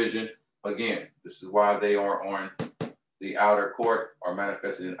this vision again. This is why they are on the outer court or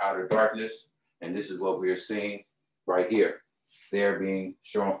manifested in outer darkness. And this is what we are seeing right here. They're being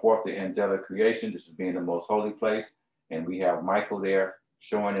shown forth the angelic creation. This is being the most holy place. And we have Michael there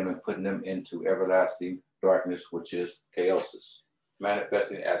showing them and putting them into everlasting darkness, which is chaosis,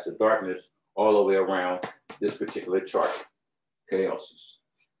 manifesting as the darkness all the way around this particular chart, chaosis.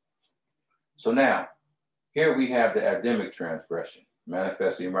 So now, here we have the Adamic transgression,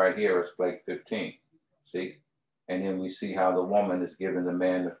 manifesting right here as plate 15, see? And then we see how the woman is giving the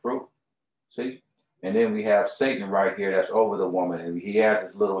man the fruit, see? And then we have Satan right here that's over the woman, and he has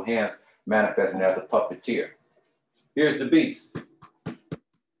his little hands manifesting as a puppeteer. Here's the beast.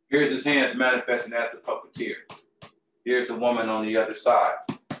 Here's his hands manifesting as a puppeteer. Here's the woman on the other side.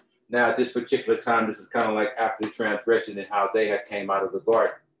 Now, at this particular time, this is kind of like after the transgression and how they had came out of the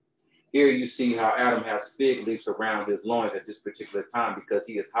garden. Here you see how Adam has fig leaves around his loins at this particular time because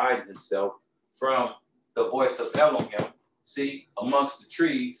he is hiding himself from the voice of Elohim, see, amongst the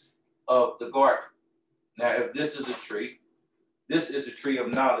trees of the garden. Now, if this is a tree, this is a tree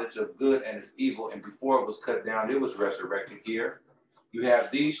of knowledge of good and is evil, and before it was cut down, it was resurrected here. You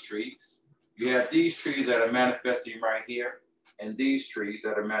have these trees. You have these trees that are manifesting right here, and these trees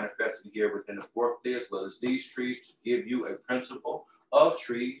that are manifesting here within the fourth day, as well as these trees, to give you a principle of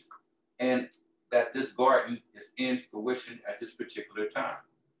trees, and that this garden is in fruition at this particular time,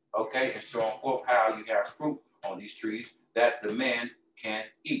 okay? And showing forth how you have fruit on these trees that the man can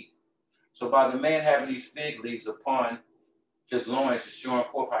eat. So by the man having these fig leaves upon his loins, is showing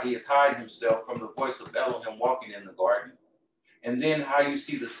forth how he is hiding himself from the voice of Elohim walking in the garden. And then how you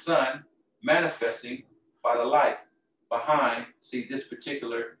see the sun manifesting by the light behind, see, this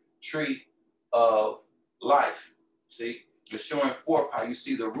particular tree of life, see? It's showing forth how you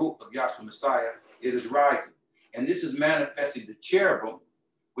see the root of Yahshua Messiah, it is rising. And this is manifesting the cherubim,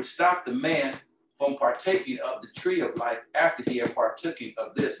 which stopped the man from partaking of the tree of life after he had partaken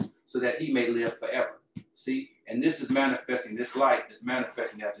of this, so that he may live forever. See, and this is manifesting, this light is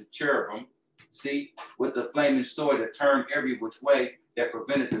manifesting as a cherubim, see, with the flaming sword that turned every which way that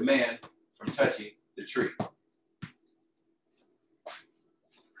prevented the man from touching the tree.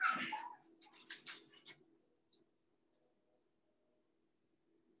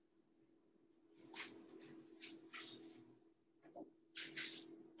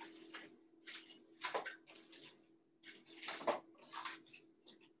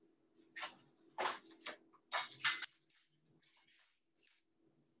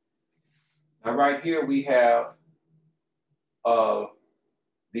 Now, right here we have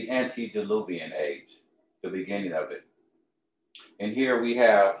the antediluvian age, the beginning of it. And here we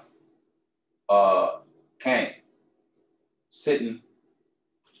have Cain sitting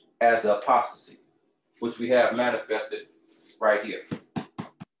as the apostasy, which we have manifested right here,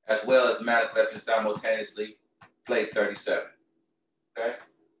 as well as manifesting simultaneously plate 37. Okay?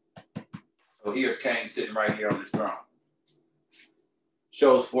 So here's Cain sitting right here on this throne.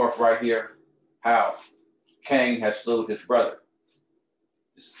 Shows forth right here how Cain has slew his brother.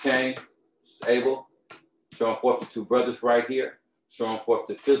 This is Cain, this is Abel, showing forth the two brothers right here, showing forth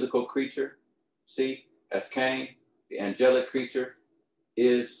the physical creature. See, as Cain, the angelic creature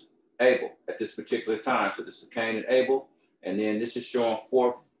is Abel at this particular time. So this is Cain and Abel. And then this is showing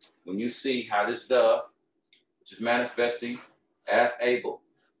forth when you see how this dove, which is manifesting as Abel,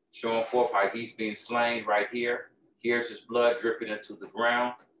 showing forth how he's being slain right here. Here's his blood dripping into the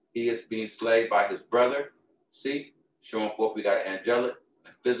ground. He is being slain by his brother. See, showing forth we got angelic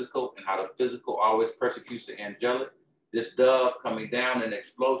and physical, and how the physical always persecutes the angelic. This dove coming down in the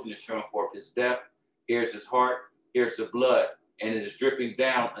explosion is showing forth his death. Here's his heart. Here's the blood. And it is dripping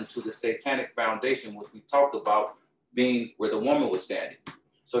down into the satanic foundation, which we talked about being where the woman was standing.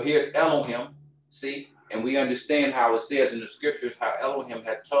 So here's Elohim, see, and we understand how it says in the scriptures how Elohim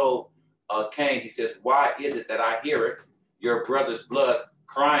had told Cain, he says, why is it that I hear it, your brother's blood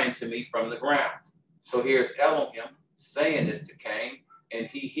crying to me from the ground? So here's Elohim saying this to Cain, and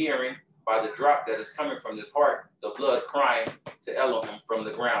he hearing by the drop that is coming from his heart, the blood crying to Elohim from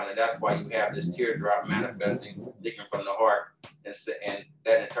the ground. And that's why you have this teardrop manifesting, leaking from the heart, and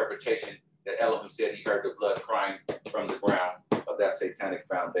that interpretation that Elohim said he heard the blood crying from the ground of that satanic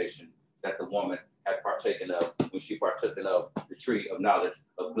foundation that the woman had partaken of when she partook of the tree of knowledge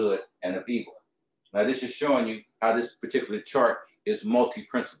of good and of evil. Now, this is showing you how this particular chart is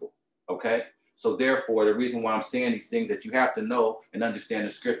multi-principle, okay? So therefore, the reason why I'm saying these things that you have to know and understand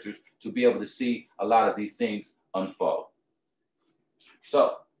the scriptures to be able to see a lot of these things unfold.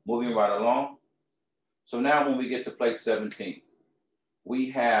 So moving right along. So now when we get to plate 17, we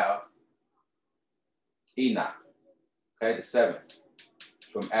have Enoch, okay, the seventh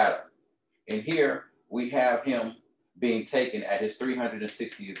from Adam. And here we have him being taken at his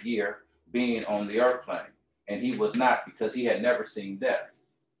 360th year, being on the earth plane. And he was not, because he had never seen death.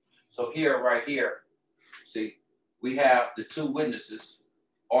 So here, right here, see, we have the two witnesses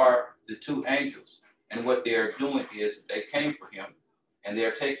are the two angels. And what they're doing is they came for him and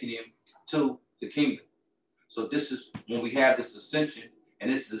they're taking him to the kingdom. So this is when we have this ascension,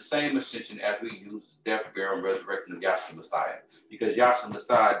 and this is the same ascension as we use death, burial, and resurrection of Yahshua Messiah, because Yahshua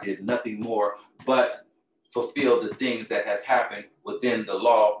Messiah did nothing more but fulfill the things that has happened within the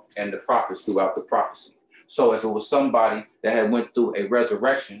law and the prophets throughout the prophecy. So if it was somebody that had went through a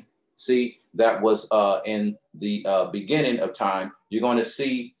resurrection, see, that was in the beginning of time, you're going to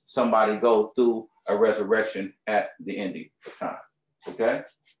see somebody go through a resurrection at the ending of time, okay?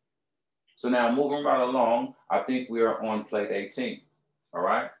 So now moving right along, I think we are on plate 18, all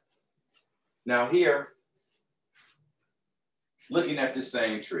right? Now here, looking at the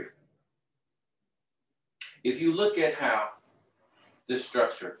same tree, if you look at how this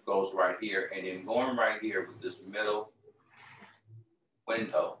structure goes right here and then going right here with this middle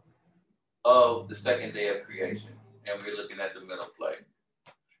window of the second day of creation, and we're looking at the middle plate,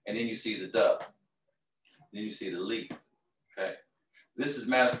 and then you see the dove, then you see the leaf, okay? This is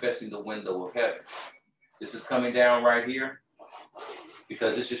manifesting the window of heaven. This is coming down right here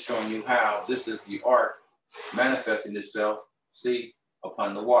because this is showing you how this is the ark manifesting itself, see,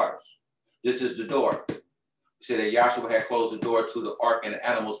 upon the waters. This is the door. You see that Yahshua had closed the door to the ark and the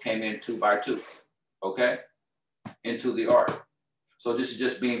animals came in 2 by 2, okay, into the ark. So this is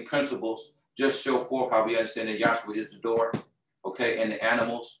just being principles, just show forth how we understand that Yahshua is the door, okay, and the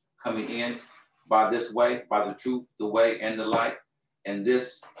animals coming in by this way, by the truth, the way, and the light. And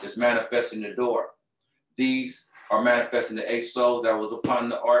this is manifesting the door. These are manifesting the 8 souls that was upon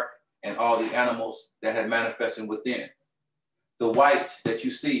the ark and all the animals that had manifested within. The white that you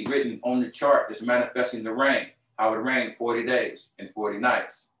see written on the chart is manifesting the rain, how it rained 40 days and 40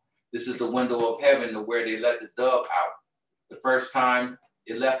 nights. This is the window of heaven to where they let the dove out. The first time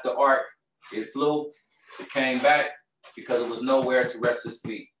it left the ark, it flew, it came back because it was nowhere to rest its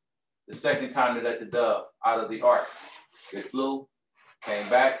feet. The second time they let the dove out of the ark, it flew, came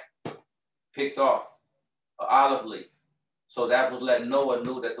back, picked off an olive leaf. So that was letting Noah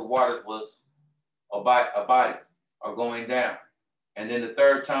knew that the waters was abiding or going down. And then the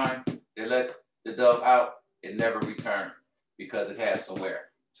third time they let the dove out, it never returned because it had somewhere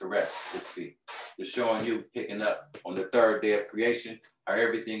to rest its feet. It's showing you picking up on the third day of creation, how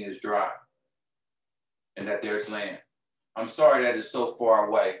everything is dry and that there's land. I'm sorry that it's so far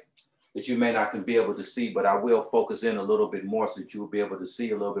away that you may not be able to see, but I will focus in a little bit more so that you will be able to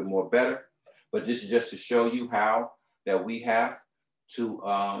see a little bit more better. But this is just to show you how that we have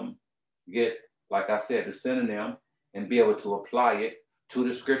to get, like I said, the synonym and be able to apply it to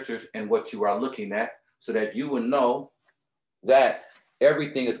the scriptures and what you are looking at so that you will know that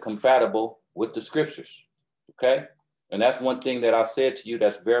everything is compatible with the scriptures, okay? And that's one thing that I said to you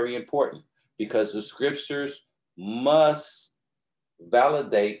that's very important because the scriptures must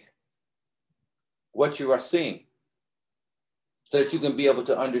validate what you are seeing so that you can be able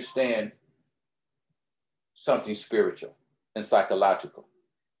to understand something spiritual and psychological,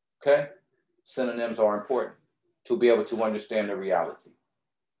 okay? Synonyms are important to be able to understand the reality.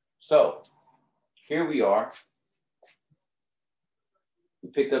 So here we are. We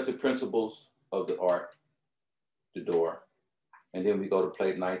picked up the principles of the ark, the door, and then we go to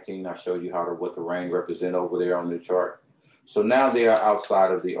plate 19. I showed you what the rain represent over there on the chart. So now they are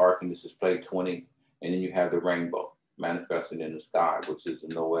outside of the ark, and this is plate 20. And then you have the rainbow manifesting in the sky, which is the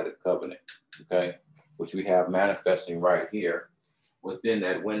Noahic covenant, okay? Which we have manifesting right here within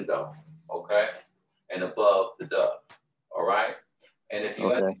that window, okay? And above the dove, all right? And if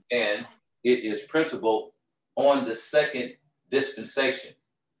you understand, it is principled on the second dispensation,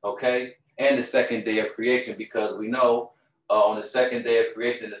 okay? And the second day of creation, because we know on the second day of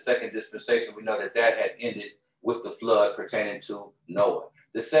creation, the second dispensation, we know that that had ended with the flood pertaining to Noah.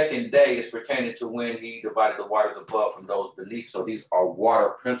 The second day is pertaining to when he divided the waters above from those beneath. So these are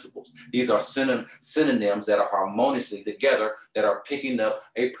water principles. These are synonyms that are harmoniously together that are picking up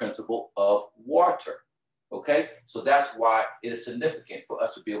a principle of water. Okay, so that's why it is significant for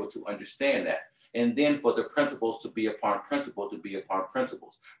us to be able to understand that. And then for the principles to be upon principle, to be upon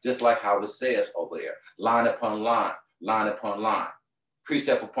principles, just like how it says over there, line upon line, line upon line,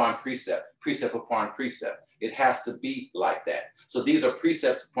 precept upon precept, precept upon precept. It has to be like that. So these are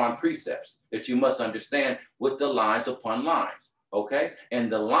precepts upon precepts that you must understand with the lines upon lines, okay?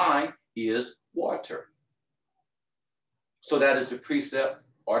 And the line is water. So that is the precept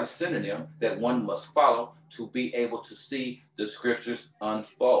or the synonym that one must follow to be able to see the scriptures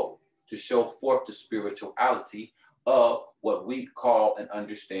unfold, to show forth the spirituality of what we call and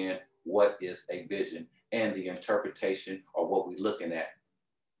understand what is a vision and the interpretation or what we're looking at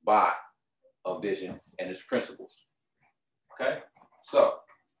by a vision and its principles. Okay, so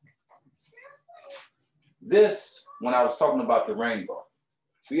this, when I was talking about the rainbow,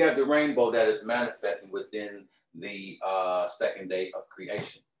 we have the rainbow that is manifesting within the second day of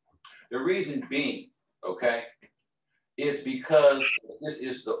creation. The reason being, okay, is because this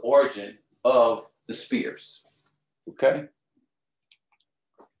is the origin of the spheres. Okay,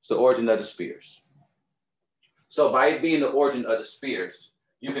 it's the origin of the spheres. So by it being the origin of the spheres,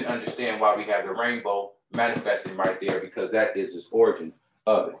 you can understand why we have the rainbow manifesting right there, because that is its origin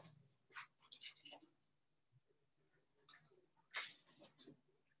of it.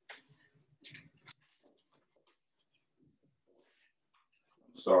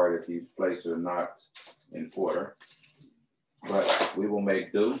 Sorry that these plates are not in order, but we will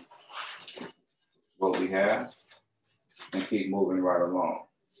make do what we have and keep moving right along.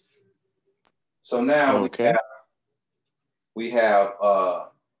 So now okay. we have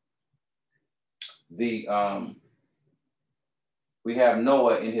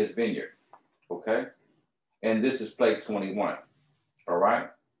Noah in his vineyard, okay? And this is plate 21, all right?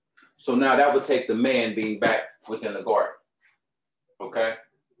 So now that would take the man being back within the garden, okay?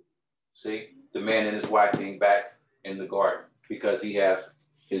 See, the man and his wife being back in the garden because he has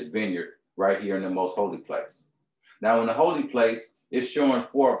his vineyard right here in the most holy place. Now in the holy place, it's showing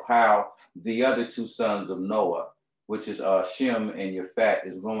forth how the other two sons of Noah, which is Shem and Japhet,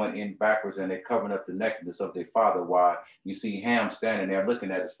 is going in backwards and they're covering up the nakedness of their father, while you see Ham standing there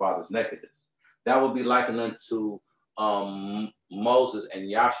looking at his father's nakedness. That would be likened unto Moses and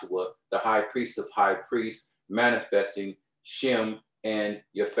Joshua, the high priest of high priests, manifesting Shem and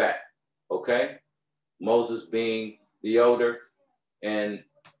Japhet. Okay, Moses being the older and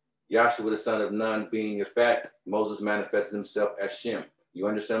Joshua, the son of Nun, being Japhet. Moses manifested himself as Shem. You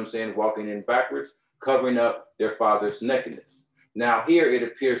understand what I'm saying? Walking in backwards, covering up their father's nakedness. Now here it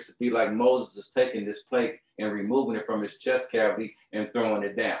appears to be like Moses is taking this plate and removing it from his chest cavity and throwing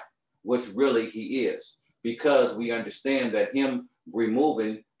it down, which really he is, because we understand that him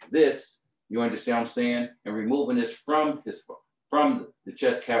removing this, you understand what I'm saying, and removing this from the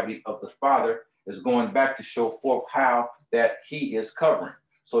chest cavity of the father is going back to show forth how that he is covering.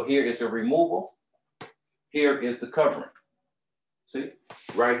 So here is a removal, here is the covering. See,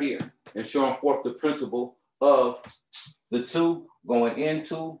 right here, and showing forth the principle of the two going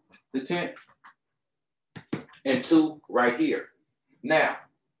into the tent and two right here. Now,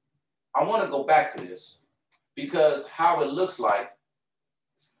 I want to go back to this because how it looks like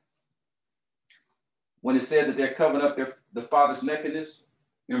when it says that they're covering up the father's nakedness,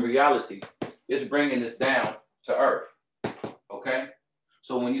 in reality, it's bringing this down to earth, okay?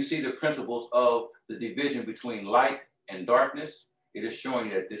 So when you see the principles of the division between light and darkness, it is showing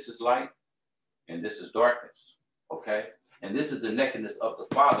you that this is light and this is darkness, okay? And this is the nakedness of the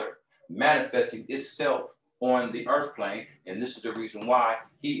Father manifesting itself on the earth plane. And this is the reason why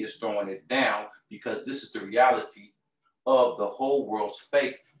he is throwing it down, because this is the reality of the whole world's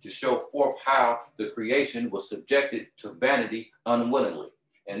fate, to show forth how the creation was subjected to vanity unwillingly.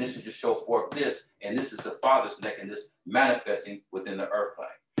 And this is to show forth this, and this is the Father's nakedness manifesting within the earth plane.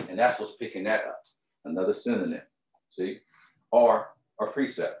 And that's what's picking that up. Another synonym, see, or a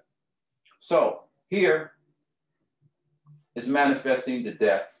precept. So here is manifesting the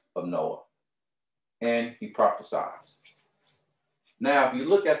death of Noah, and he prophesies. Now, if you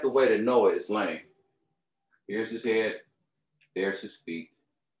look at the way that Noah is laying, here's his head, there's his feet,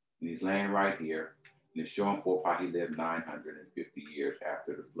 and he's laying right here, and it's showing forth how he lived 950 years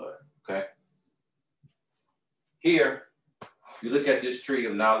after the flood, okay? Here, if you look at this tree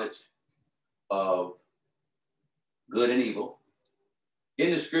of knowledge of good and evil, in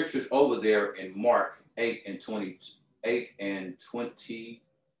the scriptures over there in Mark 8 and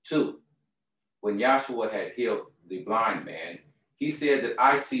 22, when Joshua had healed the blind man, he said that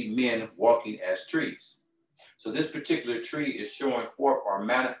I see men walking as trees. So this particular tree is showing forth or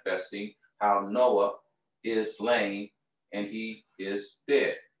manifesting how Noah is laying and he is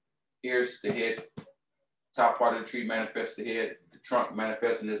dead. Here's the head Top part of the tree manifests the head, the trunk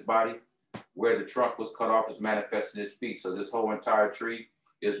manifesting his body. Where the trunk was cut off is manifesting his feet. So this whole entire tree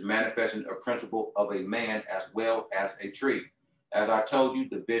is manifesting a principle of a man as well as a tree. As I told you,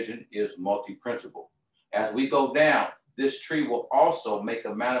 the vision is multi-principle. As we go down, this tree will also make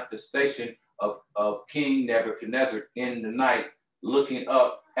a manifestation of King Nebuchadnezzar in the night, looking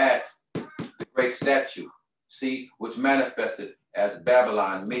up at the great statue, see, which manifested as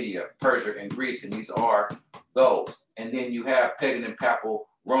Babylon, Media, Persia, and Greece, and these are those. And then you have pagan and papal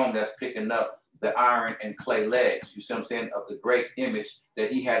Rome that's picking up the iron and clay legs, you see what I'm saying, of the great image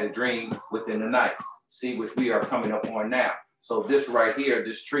that he had a dream within the night, see, which we are coming up on now. So this right here,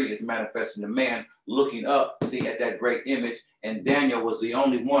 this tree is manifesting the man looking up, see, at that great image, and Daniel was the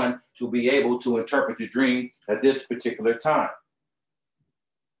only one to be able to interpret the dream at this particular time.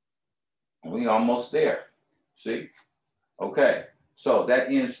 We almost there, see? Okay, so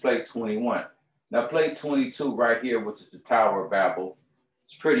that ends plate 21. Now plate 22 right here, which is the Tower of Babel,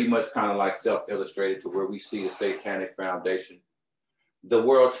 it's pretty much kind of like self-illustrated to where we see the satanic foundation. The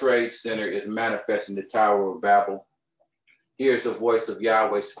World Trade Center is manifesting the Tower of Babel. Here's the voice of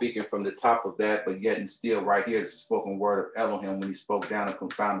Yahweh speaking from the top of that, but yet and still right here, it's the spoken word of Elohim when he spoke down and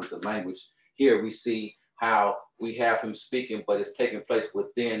confounded the language. Here we see how we have him speaking, but it's taking place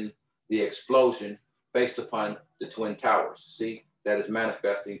within the explosion based upon the Twin Towers, see, that is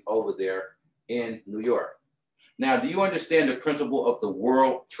manifesting over there in New York. Now, do you understand the principle of the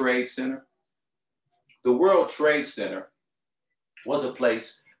World Trade Center? The World Trade Center was a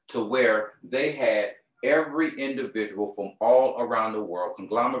place to where they had every individual from all around the world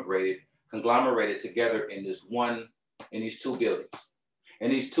conglomerated together in these two buildings.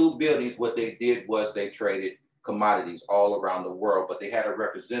 In these two buildings, what they did was they traded commodities all around the world, but they had a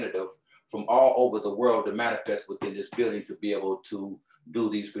representative from all over the world to manifest within this building to be able to do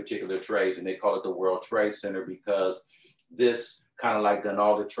these particular trades. And they call it the World Trade Center because this kind of like done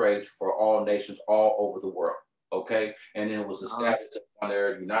all the trades for all nations all over the world. Okay. And then it was established on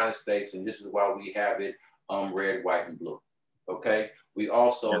the United States. And this is why we have it red, white, and blue. Okay. We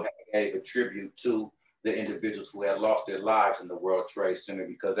also gave a tribute to the individuals who had lost their lives in the World Trade Center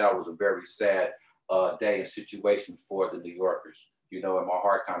because that was a very sad day and situation for the New Yorkers. You know, and my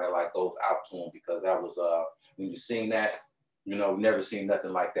heart kind of like goes out to them because that was, when you seen that, you know, never seen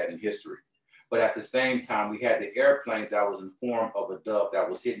nothing like that in history. But at the same time, we had the airplanes that was in form of a dove that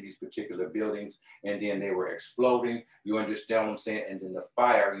was hitting these particular buildings, and then they were exploding. You understand what I'm saying? And then the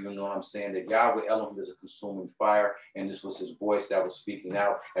fire, you know what I'm saying? That Yahweh Elohim is a consuming fire, and this was his voice that was speaking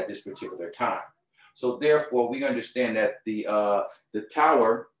out at this particular time. So therefore, we understand that the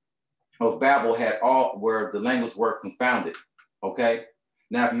Tower of Babel had all where the language were confounded. Okay.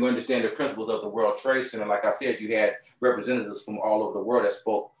 Now, if you understand the principles of the World Trade Center, like I said, you had representatives from all over the world that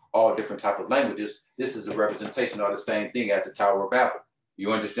spoke all different types of languages. This is a representation of the same thing as the Tower of Babel.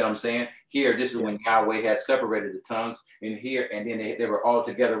 You understand what I'm saying? Here, this is when Yahweh had separated the tongues, and here, and then they were all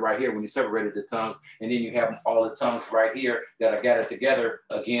together right here when he separated the tongues, and then you have all the tongues right here that are gathered together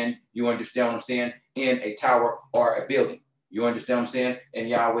again. You understand what I'm saying? In a tower or a building. You understand what I'm saying? And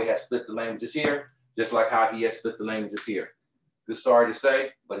Yahweh has split the languages here, just like how he has split the languages here. It's sorry to say,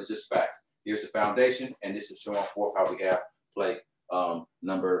 but it's just facts. Here's the foundation, and this is showing forth how we have plate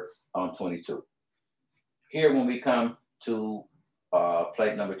number 22. Here, when we come to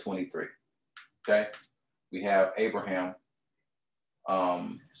plate number 23, okay, we have Abraham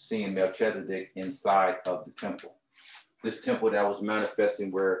seeing Melchizedek inside of the temple. This temple that was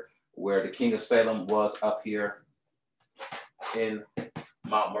manifesting where the king of Salem was up here in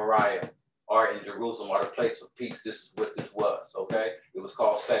Mount Moriah, or in Jerusalem, or the place of peace. This is what this was, okay? It was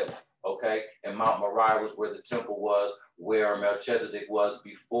called Salem, okay? And Mount Moriah was where the temple was, where Melchizedek was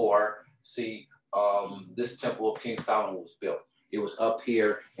before, see, this temple of King Solomon was built. It was up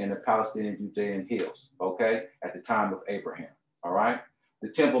here in the Palestinian Judean hills, okay? At the time of Abraham, all right? The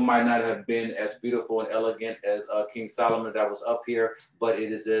temple might not have been as beautiful and elegant as King Solomon that was up here, but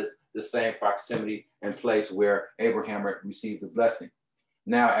it is the same proximity and place where Abraham received the blessing.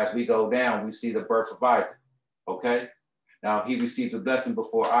 Now, as we go down, we see the birth of Isaac, okay? Now, he received the blessing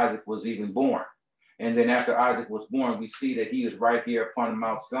before Isaac was even born. And then after Isaac was born, we see that he was right here upon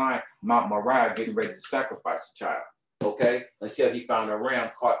Mount Sinai, Mount Moriah, getting ready to sacrifice a child, okay? Until he found a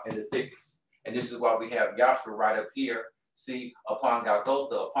ram caught in the thickets. And this is why we have Yahshua right up here, see, upon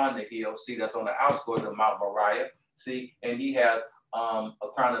Golgotha, upon the hill, see, that's on the outskirts of Mount Moriah, see? And he has a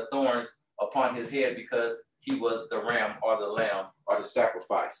crown of thorns upon his head because he was the ram or the lamb or the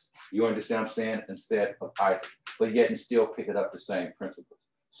sacrifice. You understand what I'm saying? Instead of Isaac, but yet and still picking up the same principles.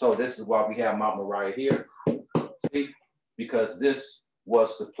 So this is why we have Mount Moriah here, see, because this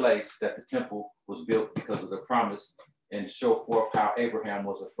was the place that the temple was built because of the promise and show forth how Abraham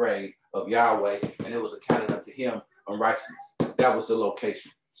was afraid of Yahweh and it was accounted unto him unrighteousness. That was the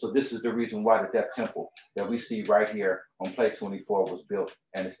location. So this is the reason why that temple that we see right here on plate 24 was built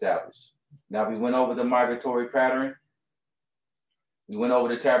and established. Now we went over the migratory pattern. We went over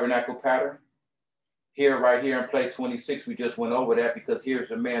the tabernacle pattern. Here, right here in plate 26, we just went over that because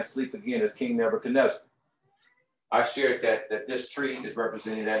here's a man sleep again as King Nebuchadnezzar. I shared that this tree is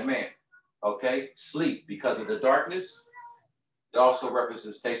representing that man. Okay, sleep because of the darkness. Also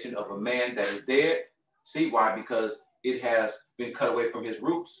representation of a man that is dead. See why? Because it has been cut away from his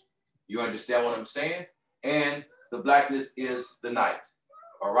roots. You understand what I'm saying? And the blackness is the night.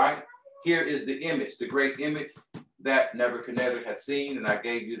 All right. Here is the image, the great image that Nebuchadnezzar had seen. And I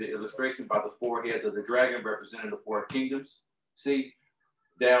gave you the illustration by the four heads of the dragon representing the four kingdoms. See,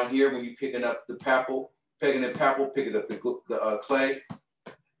 down here when you're picking up the papal, picking up the clay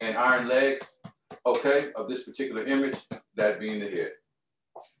and iron legs, okay, of this particular image, that being the head.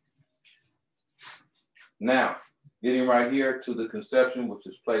 Now, getting right here to the conception, which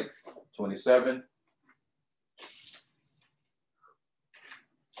is plate 27.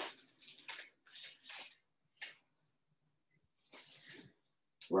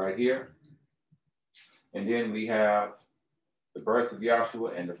 Right here. And then we have the birth of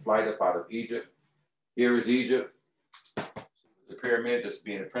Yahshua and the flight up out of Egypt. Here is Egypt. The pyramid just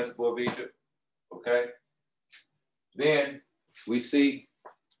being the principle of Egypt. Okay. Then we see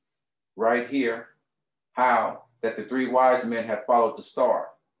right here how that the three wise men have followed the star.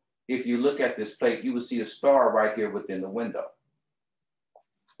 If you look at this plate, you will see a star right here within the window.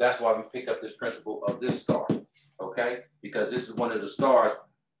 That's why we pick up this principle of this star, okay? Because this is one of the stars,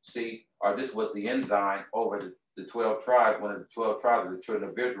 see, or this was the ensign over the 12 tribes, one of the 12 tribes of the children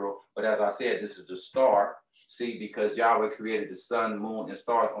of Israel. But as I said, this is the star, see, because Yahweh created the sun, moon, and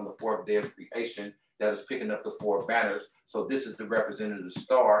stars on the fourth day of creation. That is picking up the four banners. So this is the representative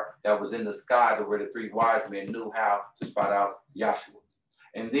star that was in the sky to where the three wise men knew how to spot out Yahshua.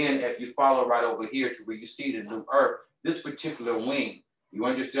 And then if you follow right over here to where you see the new earth, this particular wing, you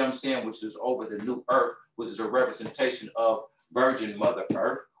understand what I'm saying, which is over the new earth, which is a representation of Virgin Mother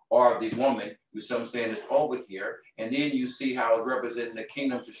Earth, or the woman, you see what I'm saying, is over here. And then you see how it's representing the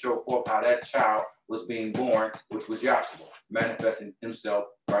kingdom to show forth how that child was being born, which was Yahshua, manifesting himself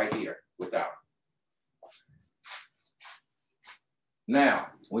right here without. Now,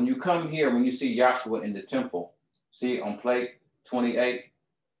 when you come here, when you see Yahshua in the temple, see on plate 28,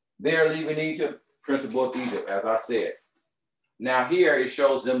 they're leaving Egypt, principle of Egypt, as I said. Now here it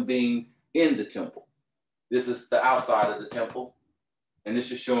shows them being in the temple. This is the outside of the temple, and this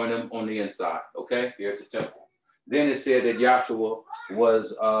is showing them on the inside, okay? Here's the temple. Then it said that Yahshua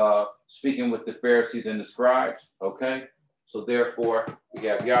was speaking with the Pharisees and the scribes, okay? So therefore, we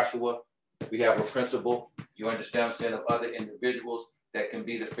have Yahshua, we have a principle, you understand what I'm saying, of other individuals that can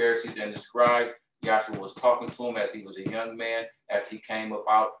be the Pharisees and the scribes. Yahshua was talking to him as he was a young man after he came up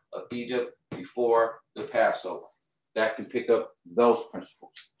out of Egypt before the Passover. That can pick up those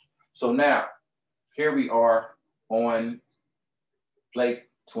principles. So now, here we are on plate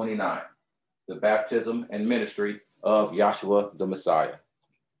 29, the baptism and ministry of Yahshua the Messiah.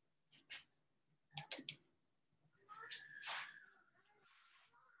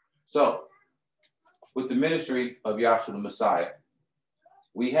 So, with the ministry of Yahshua the Messiah,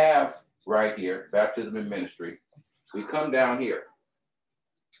 we have right here, baptism and ministry. We come down here.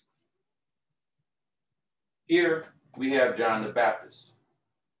 Here we have John the Baptist.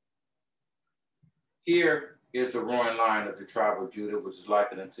 Here is the roaring lion of the tribe of Judah, which is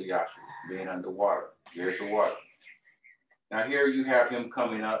likened unto Yahshua, being underwater. Here's the water. Now here you have him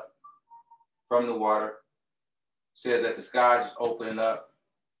coming up from the water. Says that the skies is opening up.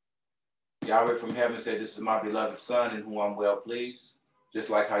 Yahweh from heaven said, "This is my beloved son in whom I'm well pleased." Just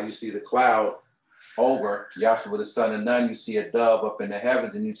like how you see the cloud over Yahshua the Son of Nun, you see a dove up in the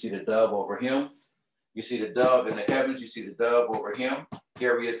heavens, and you see the dove over him. You see the dove in the heavens, you see the dove over him.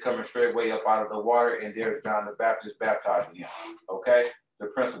 Here he is coming straight way up out of the water, and there's John the Baptist baptizing him. Okay? The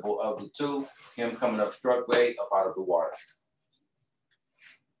principle of the two, him coming up struck way up out of the water.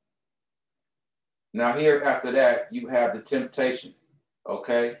 Now here after that, you have the temptation,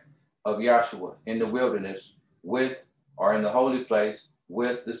 okay, of Yahshua in the wilderness with, or in the holy place,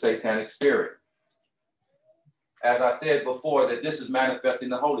 with the satanic spirit. As I said before, that this is manifesting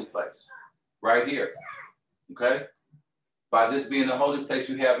the holy place, right here, okay? By this being the holy place,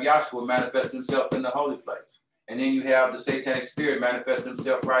 you have Yahshua manifest himself in the holy place. And then you have the satanic spirit manifest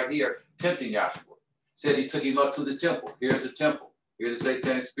himself right here, tempting Yahshua. Says he took him up to the temple. Here's the temple. Here's the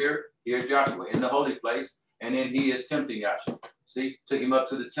satanic spirit. Here's Yahshua in the holy place. And then he is tempting Yahshua. See, took him up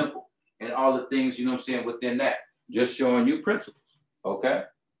to the temple. and all the things, you know what I'm saying, within that. Just showing you principles, okay?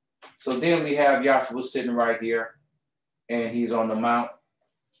 So then we have Yahshua sitting right here, and he's on the mount.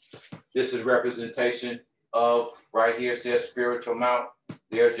 This is representation of, right here says spiritual mount.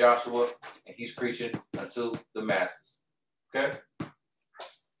 There's Yahshua, and he's preaching unto the masses, okay?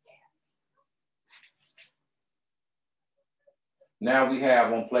 Now we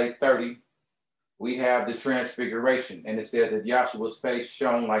have on plate 30, we have the transfiguration, and it says that Yahshua's face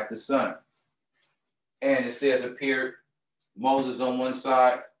shone like the sun. And it says appeared Moses on one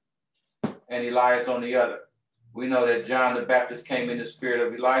side and Elias on the other. We know that John the Baptist came in the spirit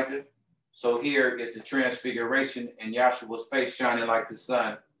of Elijah. So here is the transfiguration and Yahshua's face shining like the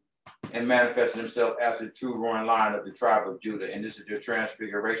sun and manifesting himself as the true roaring lion of the tribe of Judah. And this is your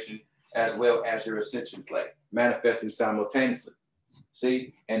transfiguration as well as your ascension plate, manifesting simultaneously.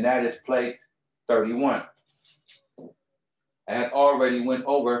 See, and that is plate 31. I had already went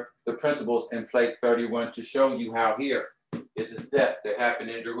over the principles in plate 31 to show you how here is a step that happened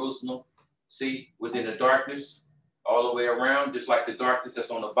in Jerusalem. See, within the darkness, all the way around, just like the darkness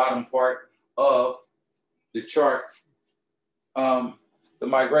that's on the bottom part of the chart, the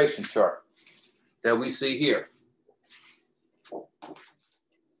migration chart that we see here.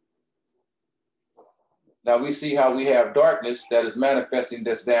 Now we see how we have darkness that is manifesting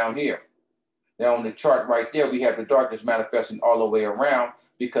that's down here. Now on the chart right there, we have the darkness manifesting all the way around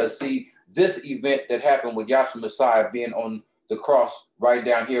because see, this event that happened with Yahshua Messiah being on the cross right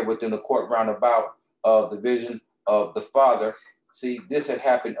down here within the court roundabout of the vision of the Father, see, this had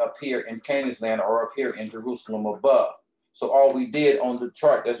happened up here in Canaan's land or up here in Jerusalem above. So all we did on the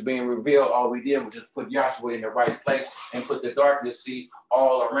chart that's being revealed, all we did was just put Yahshua in the right place and put the darkness, see,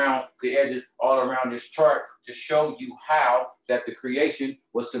 all around the edges, all around this chart to show you how that the creation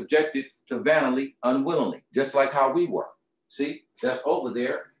was subjected to vanity unwillingly, just like how we were. See, that's over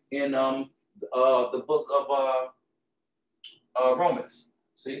there in the book of Romans.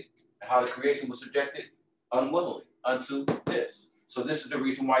 See, how the creation was subjected unwillingly unto this. So this is the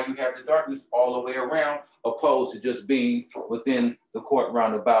reason why you have the darkness all the way around, opposed to just being within the court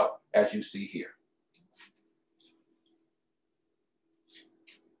roundabout, as you see here.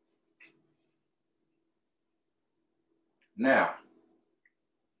 Now,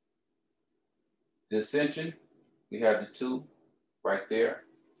 the ascension, we have the two right there.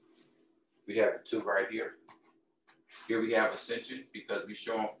 We have the two right here. Here we have ascension because we're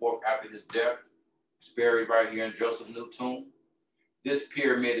showing forth after his death. It's buried right here in Joseph's new tomb. This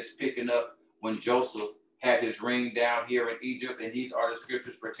pyramid is picking up when Joseph had his ring down here in Egypt. And these are the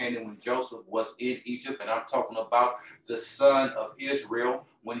scriptures pertaining when Joseph was in Egypt. And I'm talking about the son of Israel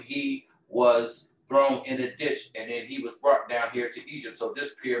when he was thrown in a ditch and then he was brought down here to Egypt. So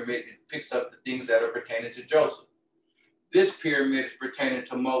this pyramid picks up the things that are pertaining to Joseph. This pyramid is pertaining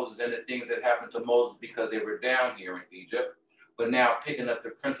to Moses and the things that happened to Moses because they were down here in Egypt. But now picking up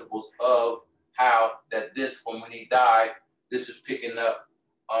the principles of how that this, from when he died, this is picking up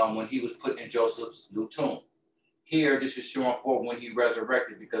when he was put in Joseph's new tomb. Here, this is showing forth when he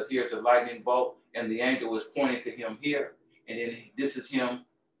resurrected because here's a lightning bolt and the angel is pointing to him here. And then this is him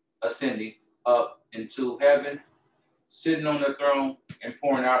ascending up into heaven, sitting on the throne and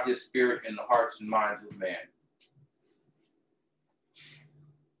pouring out his spirit in the hearts and minds of man.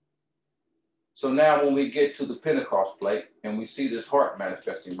 So now when we get to the Pentecost plate and we see this heart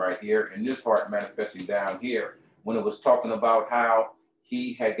manifesting right here and this heart manifesting down here, when it was talking about how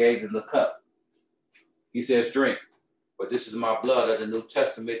he had gave them the cup. He says, drink, but this is my blood of the New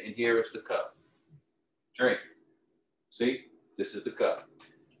Testament and here is the cup. Drink. See, this is the cup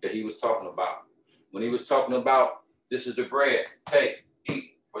that he was talking about. When he was talking about, this is the bread, take,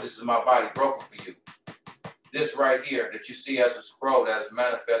 eat, for this is my body broken for you. This right here that you see as a scroll that is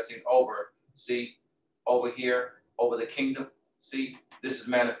manifesting over, see, over here, over the kingdom, see, this is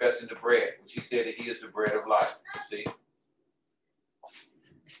manifesting the bread, which he said that he is the bread of life, see.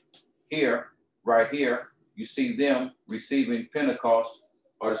 Here, right here, you see them receiving Pentecost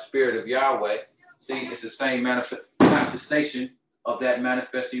or the spirit of Yahweh. See, it's the same manifestation of that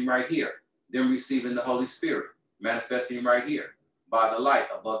manifesting right here. Them receiving the Holy Spirit, manifesting right here by the light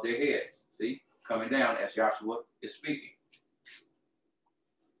above their heads. See, coming down as Yahshua is speaking.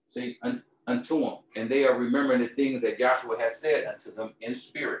 See, unto them. And they are remembering the things that Yahshua has said unto them in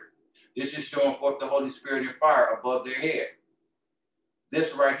spirit. This is showing forth the Holy Spirit in fire above their head.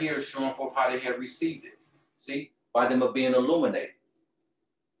 This right here is showing forth how they have received it. See, by them of being illuminated.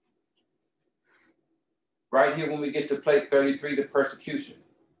 Right here, when we get to plate 33, the persecution.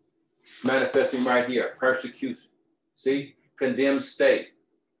 Manifesting right here, persecution. See, condemned state,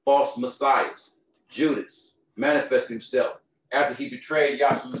 false messiahs, Judas, manifest himself after he betrayed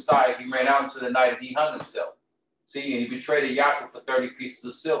Yahshua Messiah, he ran out into the night and he hung himself. See, and he betrayed Yahshua for 30 pieces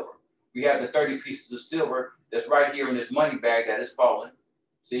of silver. We have the 30 pieces of silver that's right here in this money bag that is fallen.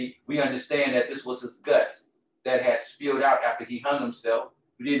 See, we understand that this was his guts that had spilled out after he hung himself.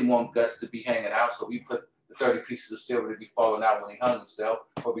 We didn't want guts to be hanging out, so we put the 30 pieces of silver to be falling out when he hung himself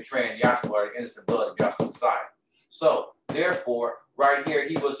for betraying Yahshua or the innocent blood of Yahshua Messiah. So, therefore, right here,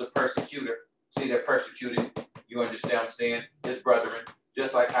 he was the persecutor. See, that persecuted, you understand what I'm saying, his brethren,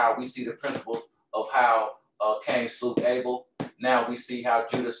 just like how we see the principles of how Cain slew Abel. Now we see how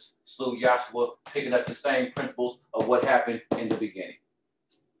Judas slew Yahshua, picking up the same principles of what happened in the beginning.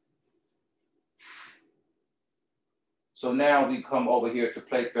 So now we come over here to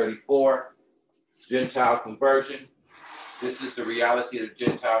plate 34, Gentile conversion. This is the reality of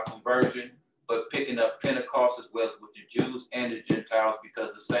Gentile conversion, but picking up Pentecost as well as with the Jews and the Gentiles,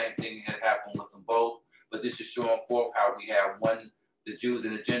 because the same thing had happened with them both. But this is showing forth how we have the Jews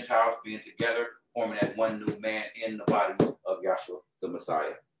and the Gentiles being together, forming that one new man in the body of Yahshua, the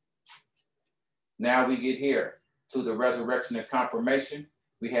Messiah. Now we get here to the resurrection and confirmation.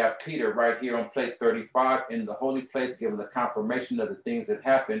 We have Peter right here on plate 35 in the holy place, giving the confirmation of the things that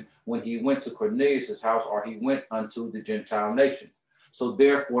happened when he went to Cornelius' house, or he went unto the Gentile nation. So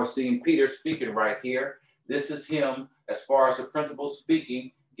therefore, seeing Peter speaking right here, this is him, as far as the principle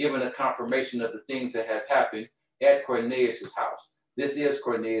speaking, giving a confirmation of the things that have happened at Cornelius' house. This is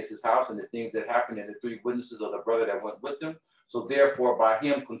Cornelius' house and the things that happened, and the three witnesses of the brother that went with them. So therefore, by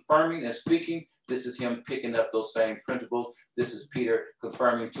him confirming and speaking, this is him picking up those same principles. This is Peter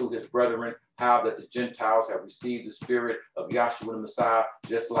confirming to his brethren how that the Gentiles have received the spirit of Yahshua the Messiah,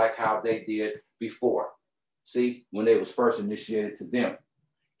 just like how they did before. See, when they was first initiated to them.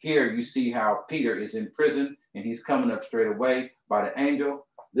 Here you see how Peter is in prison and he's coming up straight away by the angel.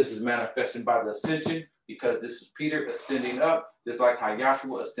 This is manifesting by the ascension, because this is Peter ascending up, just like how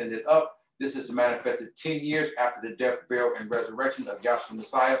Yahshua ascended up. This is manifested 10 years after the death, burial, and resurrection of Yahshua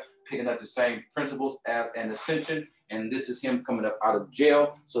Messiah, picking up the same principles as an ascension. And this is him coming up out of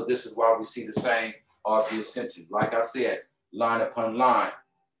jail. So this is why we see the same of the ascension. Like I said, line upon line,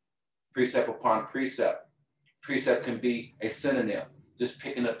 precept upon precept. Precept can be a synonym, just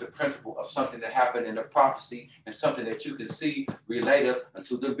picking up the principle of something that happened in the prophecy and something that you can see related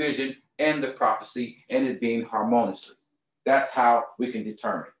unto the vision and the prophecy, and it being harmoniously. That's how we can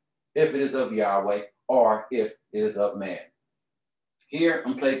determine if it is of Yahweh or if it is of man. Here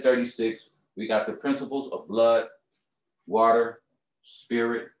on plate 36, we got the principles of blood, water,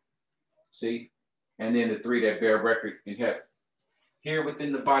 spirit, see, and then the three that bear record in heaven. Here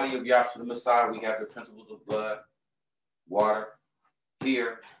within the body of Yahshua the Messiah, we have the principles of blood, water.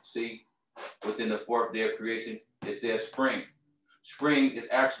 Here, see, within the fourth day of creation, it says spring. Spring is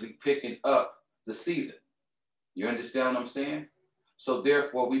actually picking up the season. You understand what I'm saying? So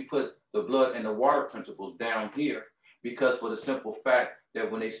therefore, we put the blood and the water principles down here, because for the simple fact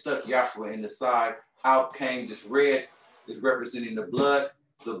that when they stuck Yahshua in the side, out came this red is representing the blood,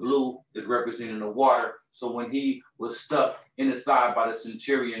 the blue is representing the water. So when he was stuck in the side by the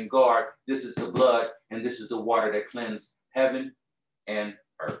centurion guard, this is the blood and this is the water that cleansed heaven and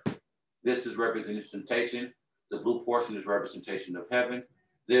earth. This is representation. The blue portion is representation of heaven.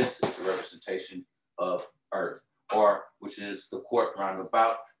 This is a representation of earth, or which is the court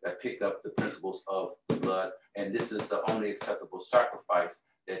roundabout that picked up the principles of the blood. And this is the only acceptable sacrifice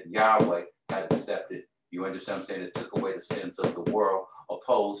that Yahweh has accepted. You understand what I'm saying? It took away the sins of the world,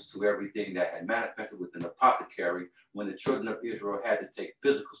 opposed to everything that had manifested within the apothecary when the children of Israel had to take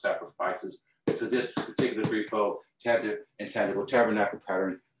physical sacrifices to this particular threefold intangible tabernacle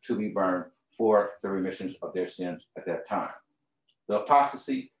pattern to be burned for the remissions of their sins at that time. The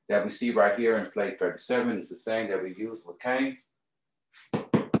apostasy that we see right here in plate 37 is the same that we used with Cain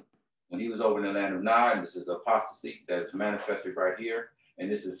when he was over in the land of Nod. And this is the apostasy that is manifested right here. And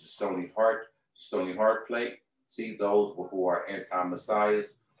this is the stony heart plate. See those who are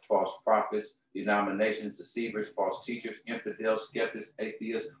anti-messiahs, false prophets, denominations, deceivers, false teachers, infidels, skeptics,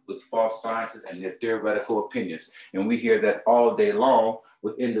 atheists with false sciences and their theoretical opinions. And we hear that all day long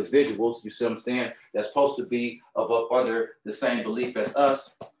with individuals, you see what I'm saying, that's supposed to be up under the same belief as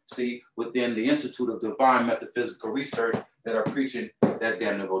us, see, within the Institute of Divine Metaphysical Research that are preaching that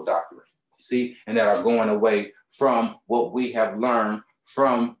damnable doctrine, see, and that are going away from what we have learned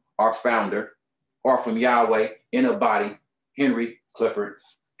from our founder or from Yahweh in a body, Henry Clifford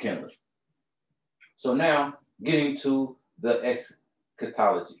Kinley. So now getting to the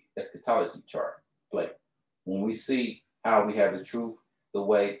eschatology chart plate, when we see how we have the truth, the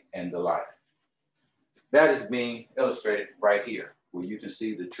way, and the life. That is being illustrated right here, where you can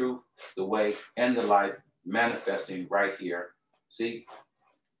see the truth, the way, and the life manifesting right here See,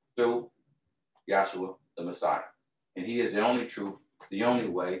 through Yahshua, the Messiah. And he is the only truth, the only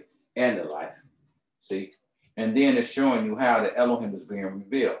way, and the life. See? And then it's showing you how the Elohim is being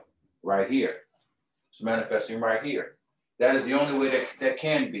revealed right here. It's manifesting right here. That is the only way that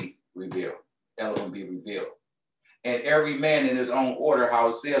can be revealed. Elohim be revealed. And every man in his own order, how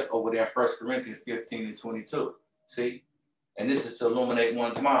it says over there in 1 Corinthians 15 and 22. See? And this is to illuminate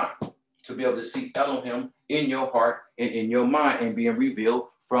one's mind, to be able to see Elohim in your heart and in your mind and being revealed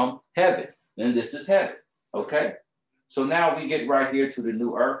from heaven. And this is heaven. Okay? So now we get right here to the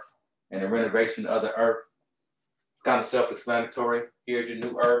new earth and the renovation of the earth. It's kind of self-explanatory. Here's your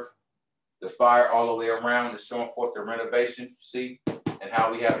new earth. The fire all the way around is showing forth the renovation, see? And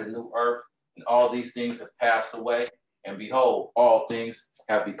how we have the new earth. And all these things have passed away. And behold, all things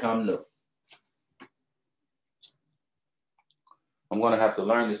have become new. I'm going to have to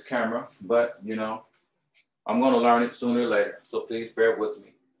learn this camera, but, you know, I'm going to learn it sooner or later. So please bear with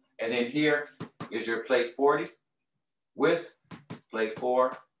me. And then here is your plate 40 with plate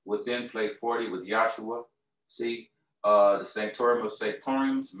 4 within plate 40 with Yahshua. See, the Sanctorium of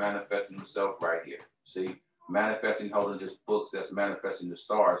Sanctoriums manifesting himself right here. See, manifesting, holding this books that's manifesting the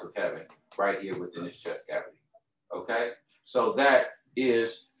stars of heaven right here within his chest cavity. Okay, so that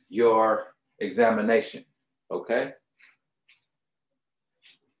is your examination. Okay.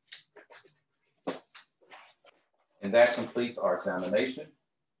 And that completes our examination.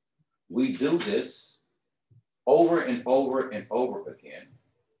 We do this over and over and over again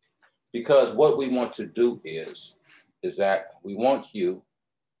because what we want to do is that we want you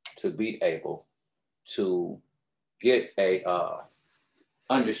to be able to get a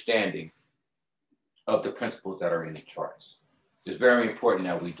understanding of the principles that are in the charts. It's very important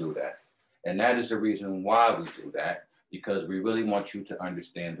that we do that. And that is the reason why we do that, because we really want you to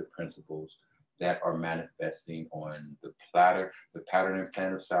understand the principles that are manifesting on the pattern and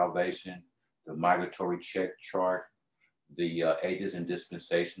plan of salvation, the migratory check chart, the ages and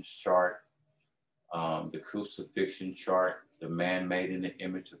dispensations chart, the crucifixion chart, the man made in the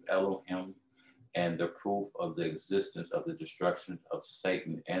image of Elohim, and the proof of the existence of the destruction of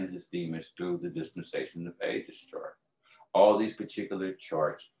Satan and his demons through the dispensation of ages chart. All these particular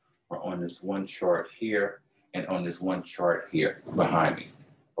charts are on this one chart here and on this one chart here behind me.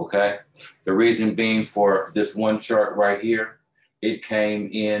 Okay, the reason being for this one chart right here, it came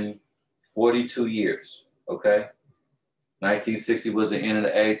in 42 years. Okay, 1960 was the end of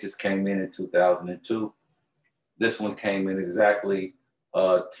the age. This came in 2002. This one came in exactly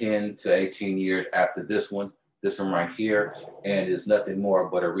 10 to 18 years after this one right here, and it's nothing more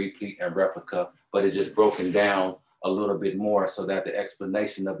but a repeat and replica, but it's just broken down a little bit more so that the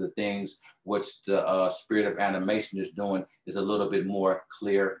explanation of the things which the spirit of animation is doing is a little bit more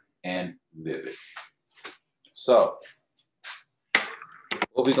clear and vivid. So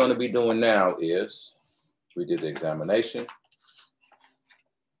what we're going to be doing now is we did the examination.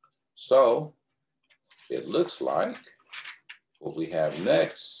 So it looks like what we have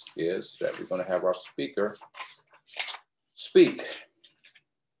next is that we're going to have our speaker speak.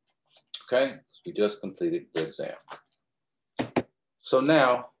 Okay, we just completed the exam. So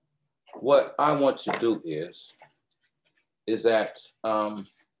now what I want to do is that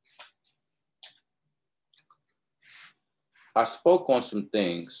I spoke on some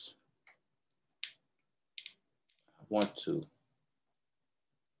things. I want to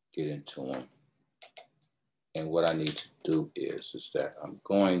get into them. And what I need to do is that I'm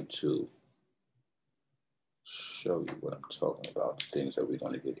going to show you what I'm talking about, the things that we're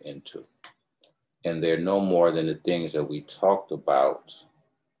going to get into. And they're no more than the things that we talked about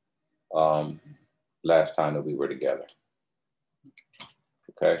last time that we were together.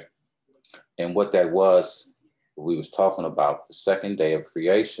 Okay. And what that was, we was talking about the second day of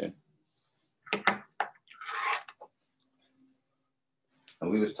creation. And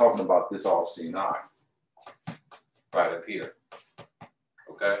we was talking about this all-seeing eye right up here.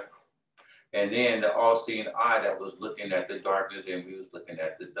 Okay. And then the all-seeing eye that was looking at the darkness, and we was looking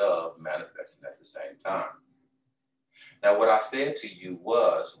at the dove manifesting at the same time. Now, what I said to you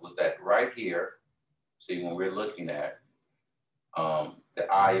was that right here, see, when we're looking at the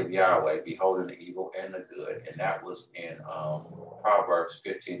eye of Yahweh, beholding the evil and the good, and that was in Proverbs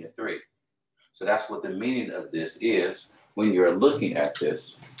 15:3. So that's what the meaning of this is when you're looking at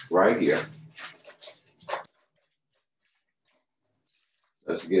this right here.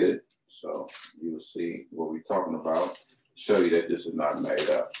 Let's get it. So you'll see what we're talking about. Show you that this is not made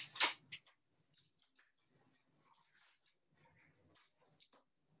up.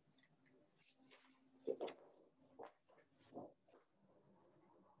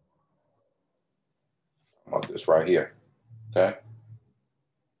 About this right here. Okay?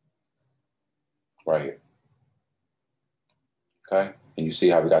 Right here. Okay? And you see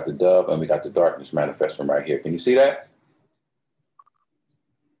how we got the dove and we got the darkness manifesting right here. Can you see that?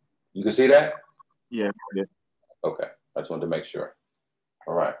 You can see that? Yeah. Yeah. Okay. I just wanted to make sure.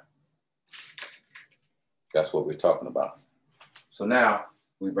 All right. That's what we're talking about. So now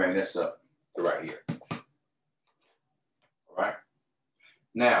we bring this up to right here. All right.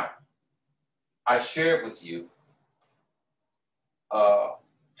 Now, I shared with you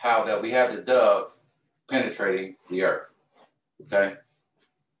how that we have the dove penetrating the earth. Okay.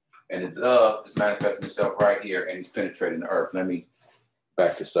 And the dove is manifesting itself right here and he's penetrating the earth. Let me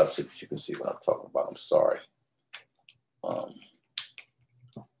back this up so that you can see what I'm talking about. I'm sorry. But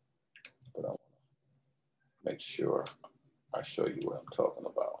I want to make sure I show you what I'm talking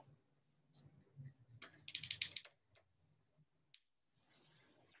about.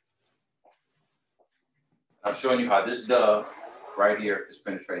 I'm showing you how this dove right here is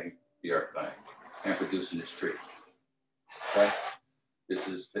penetrating the earth plane and producing this tree. Okay? This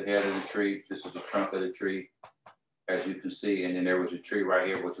is the head of the tree. This is the trunk of the tree, as you can see. And then there was a tree right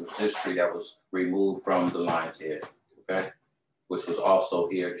here, which was this tree that was removed from the lion's head. Okay? Which was also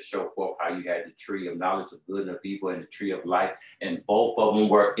here to show forth how you had the tree of knowledge of good and of evil and the tree of life. And both of them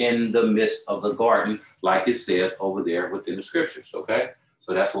were in the midst of the garden, like it says over there within the scriptures. Okay?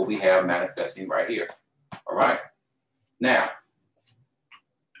 So that's what we have manifesting right here. All right. Now,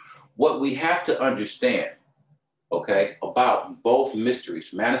 what we have to understand, okay, about both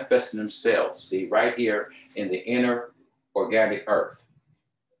mysteries manifesting themselves, see, right here in the inner organic earth,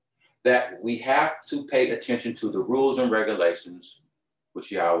 that we have to pay attention to the rules and regulations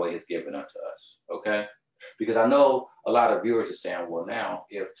which Yahweh has given unto us, okay? Because I know a lot of viewers are saying, well, now,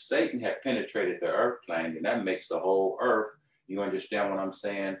 if Satan had penetrated the earth plane, then that makes the whole earth, you understand what I'm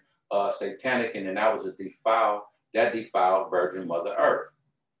saying, satanic, and then that was that defiled virgin mother earth.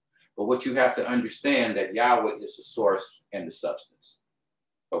 But what you have to understand that Yahweh is the source and the substance,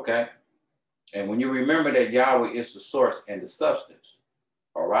 okay? And when you remember that Yahweh is the source and the substance,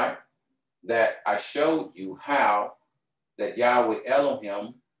 all right, that I showed you how that Yahweh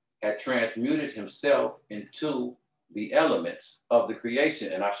Elohim had transmuted himself into the elements of the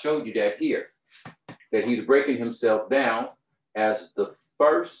creation. And I showed you that here, that he's breaking himself down as the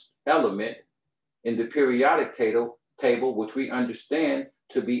first element in the periodic table, which we understand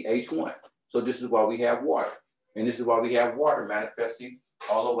to be H1. So this is why we have water. And this is why we have water manifesting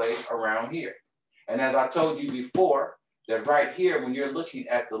all the way around here. And as I told you before, that right here, when you're looking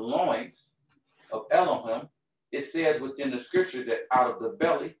at the loins of Elohim, it says within the scriptures that out of the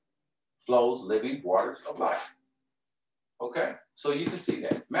belly flows living waters of life. Okay? So you can see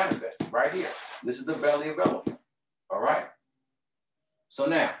that manifesting right here. This is the belly of Elohim. All right? So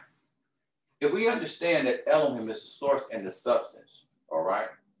now, if we understand that Elohim is the source and the substance, all right,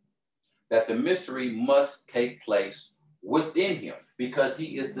 that the mystery must take place within him because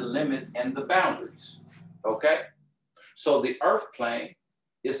he is the limits and the boundaries, okay? So the earth plane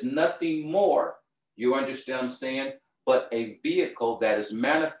is nothing more, you understand what I'm saying, but a vehicle that is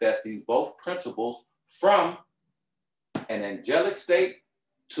manifesting both principles from an angelic state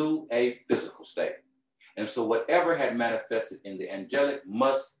to a physical state. And so whatever had manifested in the angelic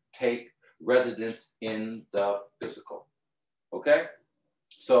must take residence in the physical, okay?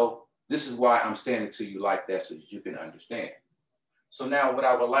 So this is why I'm saying it to you like that so that you can understand. So now what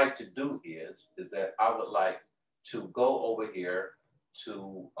I would like to do is that I would like to go over here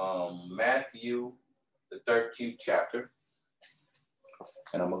to Matthew, the 13th chapter.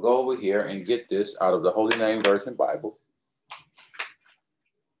 And I'm going to go over here and get this out of the Holy Name Version Bible.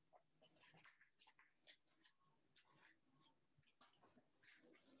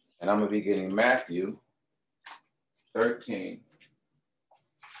 And I'm going to be getting Matthew 13.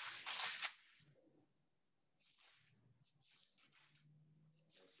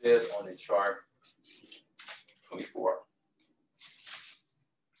 It says on the chart 24.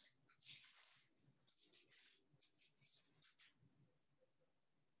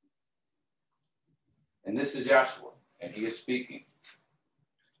 And this is Joshua, and he is speaking.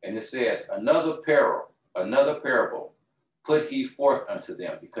 And it says, another parable put he forth unto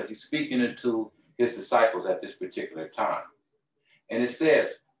them, because he's speaking into his disciples at this particular time. And it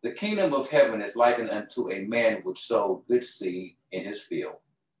says, the kingdom of heaven is likened unto a man which sowed good seed in his field.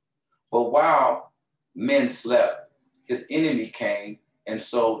 But while men slept, his enemy came and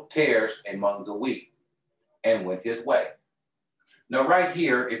sowed tares among the wheat and went his way. Now, right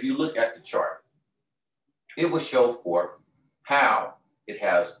here, if you look at the chart, it will show forth how it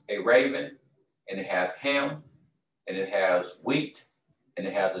has a raven, and it has ham, and it has wheat, and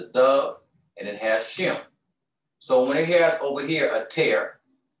it has a dove, and it has Shem. So when it has over here a tear,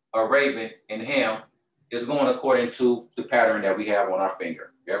 a raven, and Ham, is going according to the pattern that we have on our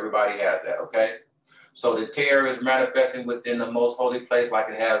finger. Everybody has that, okay? So the tear is manifesting within the most holy place like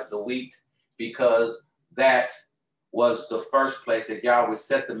it has the wheat, because that was the first place that Yahweh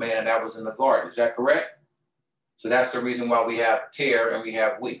set the man, and that was in the garden. Is that correct? So that's the reason why we have tear and we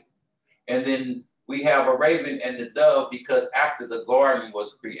have wheat. And then we have a raven and the dove, because after the garden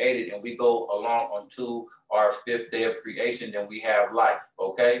was created and we go along onto our 5th day of creation, then we have life,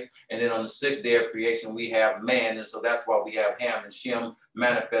 okay? And then on the 6th day of creation, we have man. And so that's why we have Ham and Shem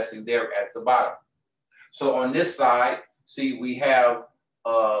manifesting there at the bottom. So on this side, see, we have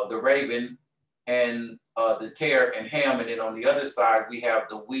the raven and the tear and Ham. And then on the other side, we have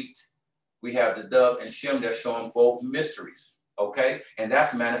the wheat, we have the dove and Shem. They're showing both mysteries, okay? And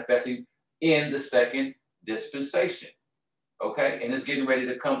that's manifesting in the 2nd dispensation, okay? And it's getting ready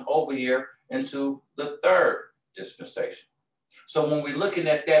to come over here into the 3rd dispensation. So when we're looking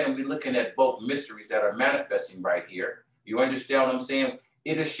at that and we're looking at both mysteries that are manifesting right here, you understand what I'm saying?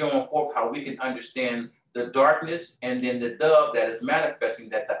 It is showing forth how we can understand the darkness and then the dove that is manifesting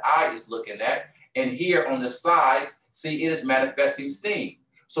that the eye is looking at. And here on the sides, see, it is manifesting steam.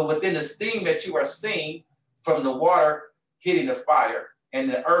 So within the steam that you are seeing from the water hitting the fire, and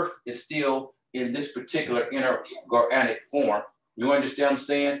the earth is still in this particular inorganic form. You understand what I'm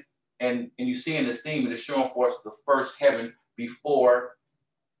saying? And you see in the steam, it is showing for us the first heaven before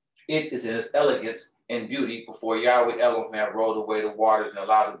it is in its elegance and beauty, before Yahweh Elohim have rolled away the waters and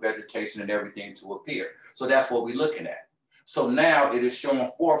allowed the vegetation and everything to appear. So that's what we're looking at. So now it is showing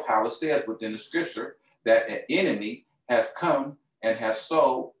forth how it says within the scripture that an enemy has come and has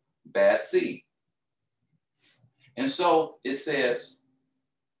sowed bad seed. And so it says,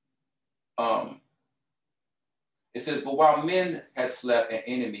 but while men had slept, an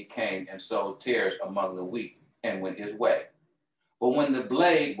enemy came and sowed tares among the wheat and went his way. But when the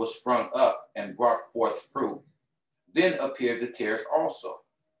blade was sprung up and brought forth fruit, then appeared the tares also.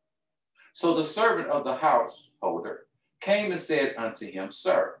 So the servant of the householder came and said unto him,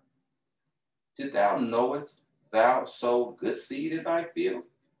 Sir, did thou knowest thou sow good seed in thy field?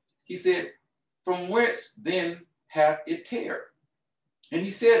 He said, From whence then hath it tared? And he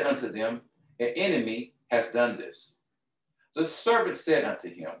said unto them, An enemy has done this. The servant said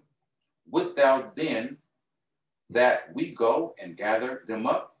unto him, Wilt thou then that we go and gather them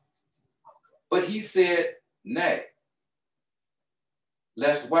up? But he said, Nay,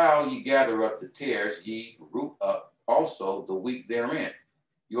 lest while ye gather up the tares, ye root up also the wheat therein.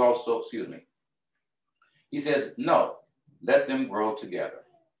 He says, No, let them grow together.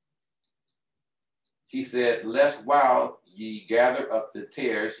 He said, Lest while ye gather up the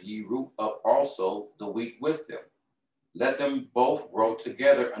tares, ye root up also the wheat with them. Let them both grow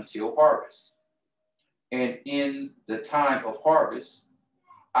together until harvest. And in the time of harvest,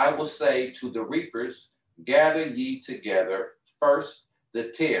 I will say to the reapers, Gather ye together first the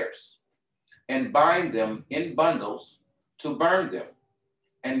tares, and bind them in bundles to burn them,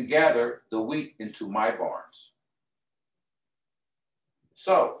 and gather the wheat into my barns.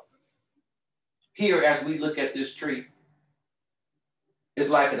 So, here as we look at this tree, it's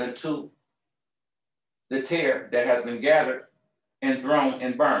likened unto the tare that has been gathered and thrown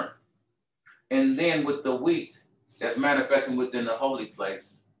and burned. And then with the wheat that's manifesting within the holy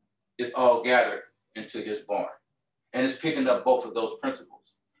place, it's all gathered into his barn. And it's picking up both of those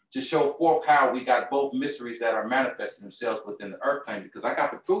principles to show forth how we got both mysteries that are manifesting themselves within the earth plane, because I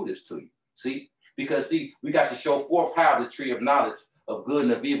got to prove this to you, see? Because, see, we got to show forth how the tree of knowledge of good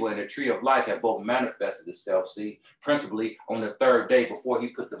and of evil and the tree of life have both manifested itself, see, principally on the 3rd day before he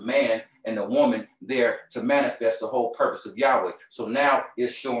put the man and the woman there to manifest the whole purpose of Yahweh. So now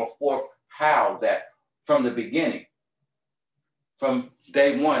it's showing forth how that from the beginning, from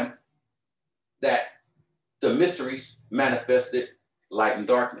day 1, that the mysteries manifested light and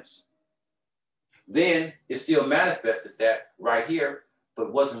darkness. Then it still manifested that right here,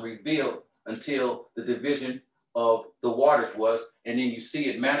 but wasn't revealed until the division of the waters was, and then you see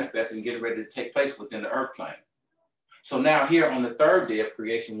it manifesting, getting ready to take place within the earth plane. So now here on the 3rd day of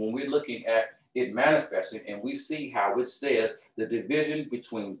creation, when we're looking at it manifesting, and we see how it says the division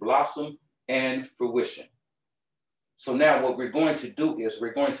between blossom and fruition. So now what we're going to do is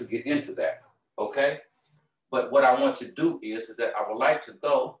we're going to get into that, okay? But what I want to do is that I would like to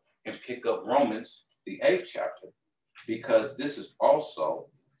go and pick up Romans, the 8th chapter, because this is also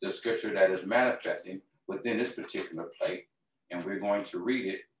the scripture that is manifesting within this particular plate. And we're going to read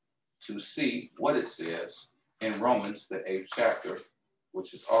it to see what it says in Romans, the 8th chapter,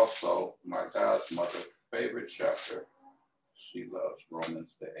 which is also my godmother's favorite chapter. She loves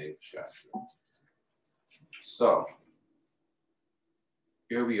Romans, the 8th chapter. So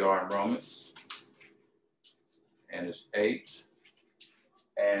here we are in Romans, and it's 8.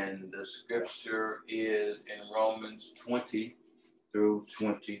 And the scripture is in Romans 20 through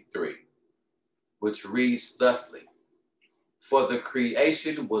 23, which reads thusly: For the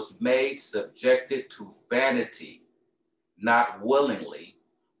creation was made subjected to vanity, not willingly,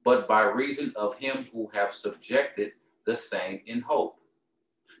 but by reason of him who have subjected the same in hope.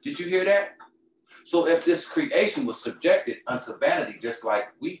 Did you hear that? So if this creation was subjected unto vanity, just like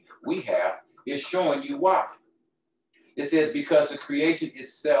we have, it's showing you why. It says, because the creation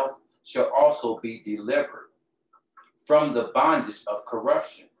itself shall also be delivered from the bondage of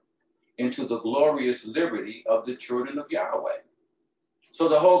corruption into the glorious liberty of the children of Yahweh. So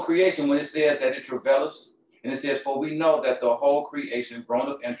the whole creation, when it says that it travaileth, and it says, for we know that the whole creation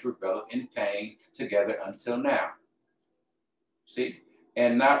groaneth and travaileth in pain together until now. See?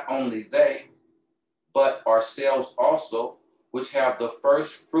 And not only they, but ourselves also, which have the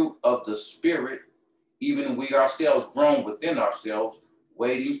first fruit of the Spirit, even we ourselves groan within ourselves,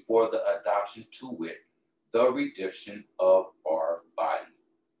 waiting for the adoption to wit, the redemption of our body.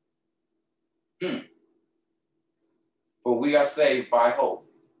 For we are saved by hope,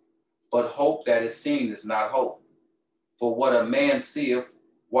 but hope that is seen is not hope. For what a man seeth,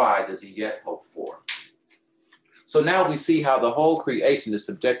 why does he yet hope for? So now we see how the whole creation is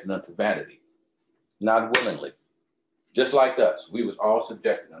subjected unto vanity, not willingly. Just like us, we was all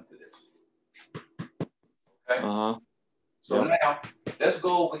subjected unto this. Okay? So now let's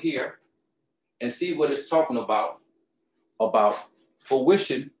go over here and see what it's talking about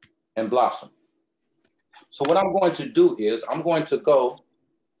fruition and blossom. So what I'm going to do is I'm going to go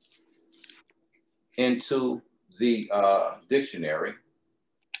into the dictionary,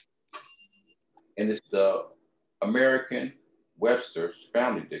 and it's the American Webster's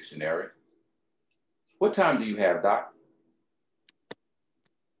Family Dictionary. What time do you have, Doc?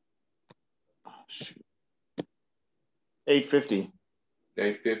 8:50.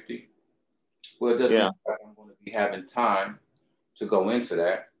 8:50. Well, it doesn't matter. I'm going to be having time to go into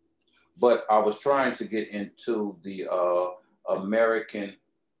that. But I was trying to get into the American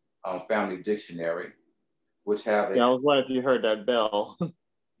Family Dictionary, which have I was wondering if you heard that bell.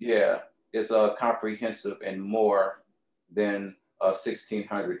 Yeah, it's comprehensive and more than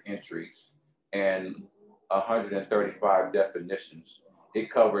 1,600 entries and 135 definitions.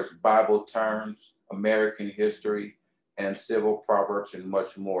 It covers Bible terms, American history, and civil proverbs, and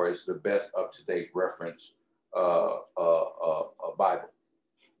much more. It's the best up-to-date reference Bible.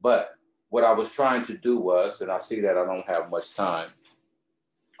 But what I was trying to do was, and I see that I don't have much time,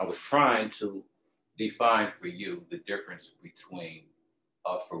 I was trying to define for you the difference between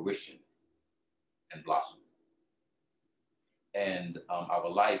fruition and blossom. And I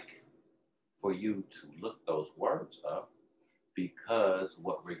would like for you to look those words up, because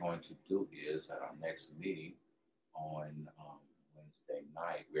what we're going to do is at our next meeting on Wednesday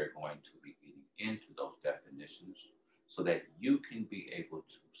night, we're going to be getting into those definitions so that you can be able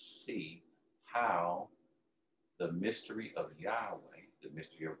to see how the mystery of Yahweh, the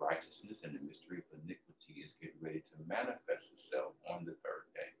mystery of righteousness, and the mystery of iniquity is getting ready to manifest itself on the third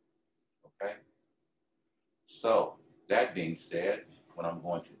day. Okay? So, that being said, what I'm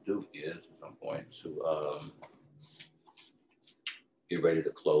going to do is I'm going to get ready to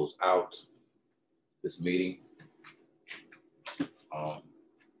close out this meeting.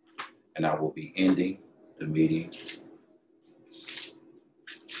 And I will be ending the meeting,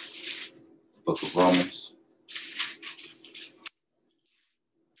 Book of Romans.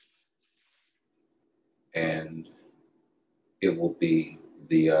 And it will be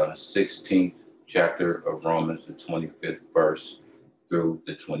the 16th chapter of Romans, the 25th verse through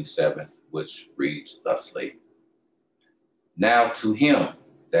the 27th, which reads thusly: Now to him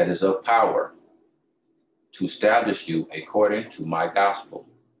that is of power to establish you according to my gospel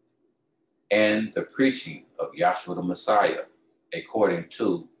and the preaching of Yahshua the Messiah, according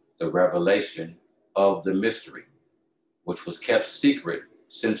to the revelation of the mystery, which was kept secret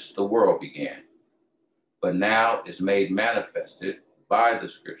since the world began, but now is made manifested by the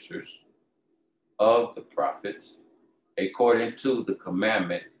scriptures of the prophets, according to the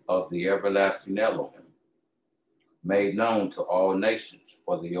commandment of the everlasting Elohim, made known to all nations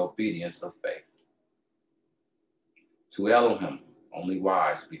for the obedience of faith. To Elohim, only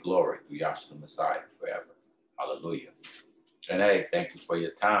wise, be glory through Yahshua Messiah forever. Hallelujah. And hey, thank you for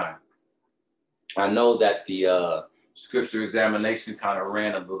your time. I know that the scripture examination kind of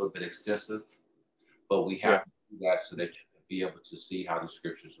ran a little bit extensive, but we have to do that so that you can be able to see how the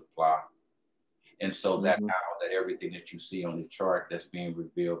scriptures apply. And so that now that everything that you see on the chart that's being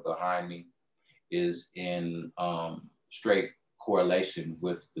revealed behind me is in straight correlation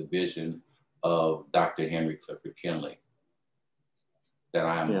with the vision of Dr. Henry Clifford Kinley, that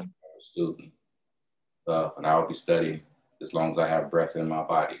I am a student of, and I will be studying as long as I have breath in my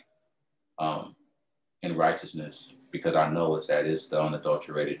body, in righteousness, because I know that is the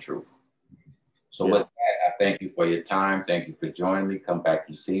unadulterated truth. So with that, I thank you for your time. Thank you for joining me. Come back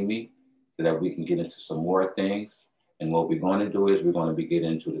and see me so that we can get into some more things. And what we're going to do is we're going to be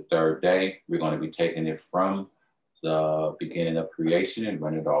getting into the third day. We're going to be taking it from the beginning of creation and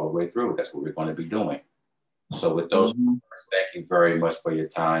running it all the way through. That's what we're going to be doing. So with those, thank you very much for your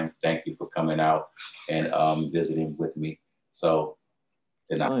time. Thank you for coming out and visiting with me. So,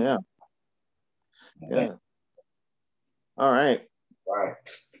 All right. All right.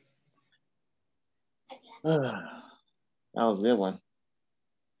 That was a good one.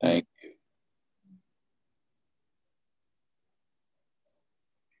 Thank you.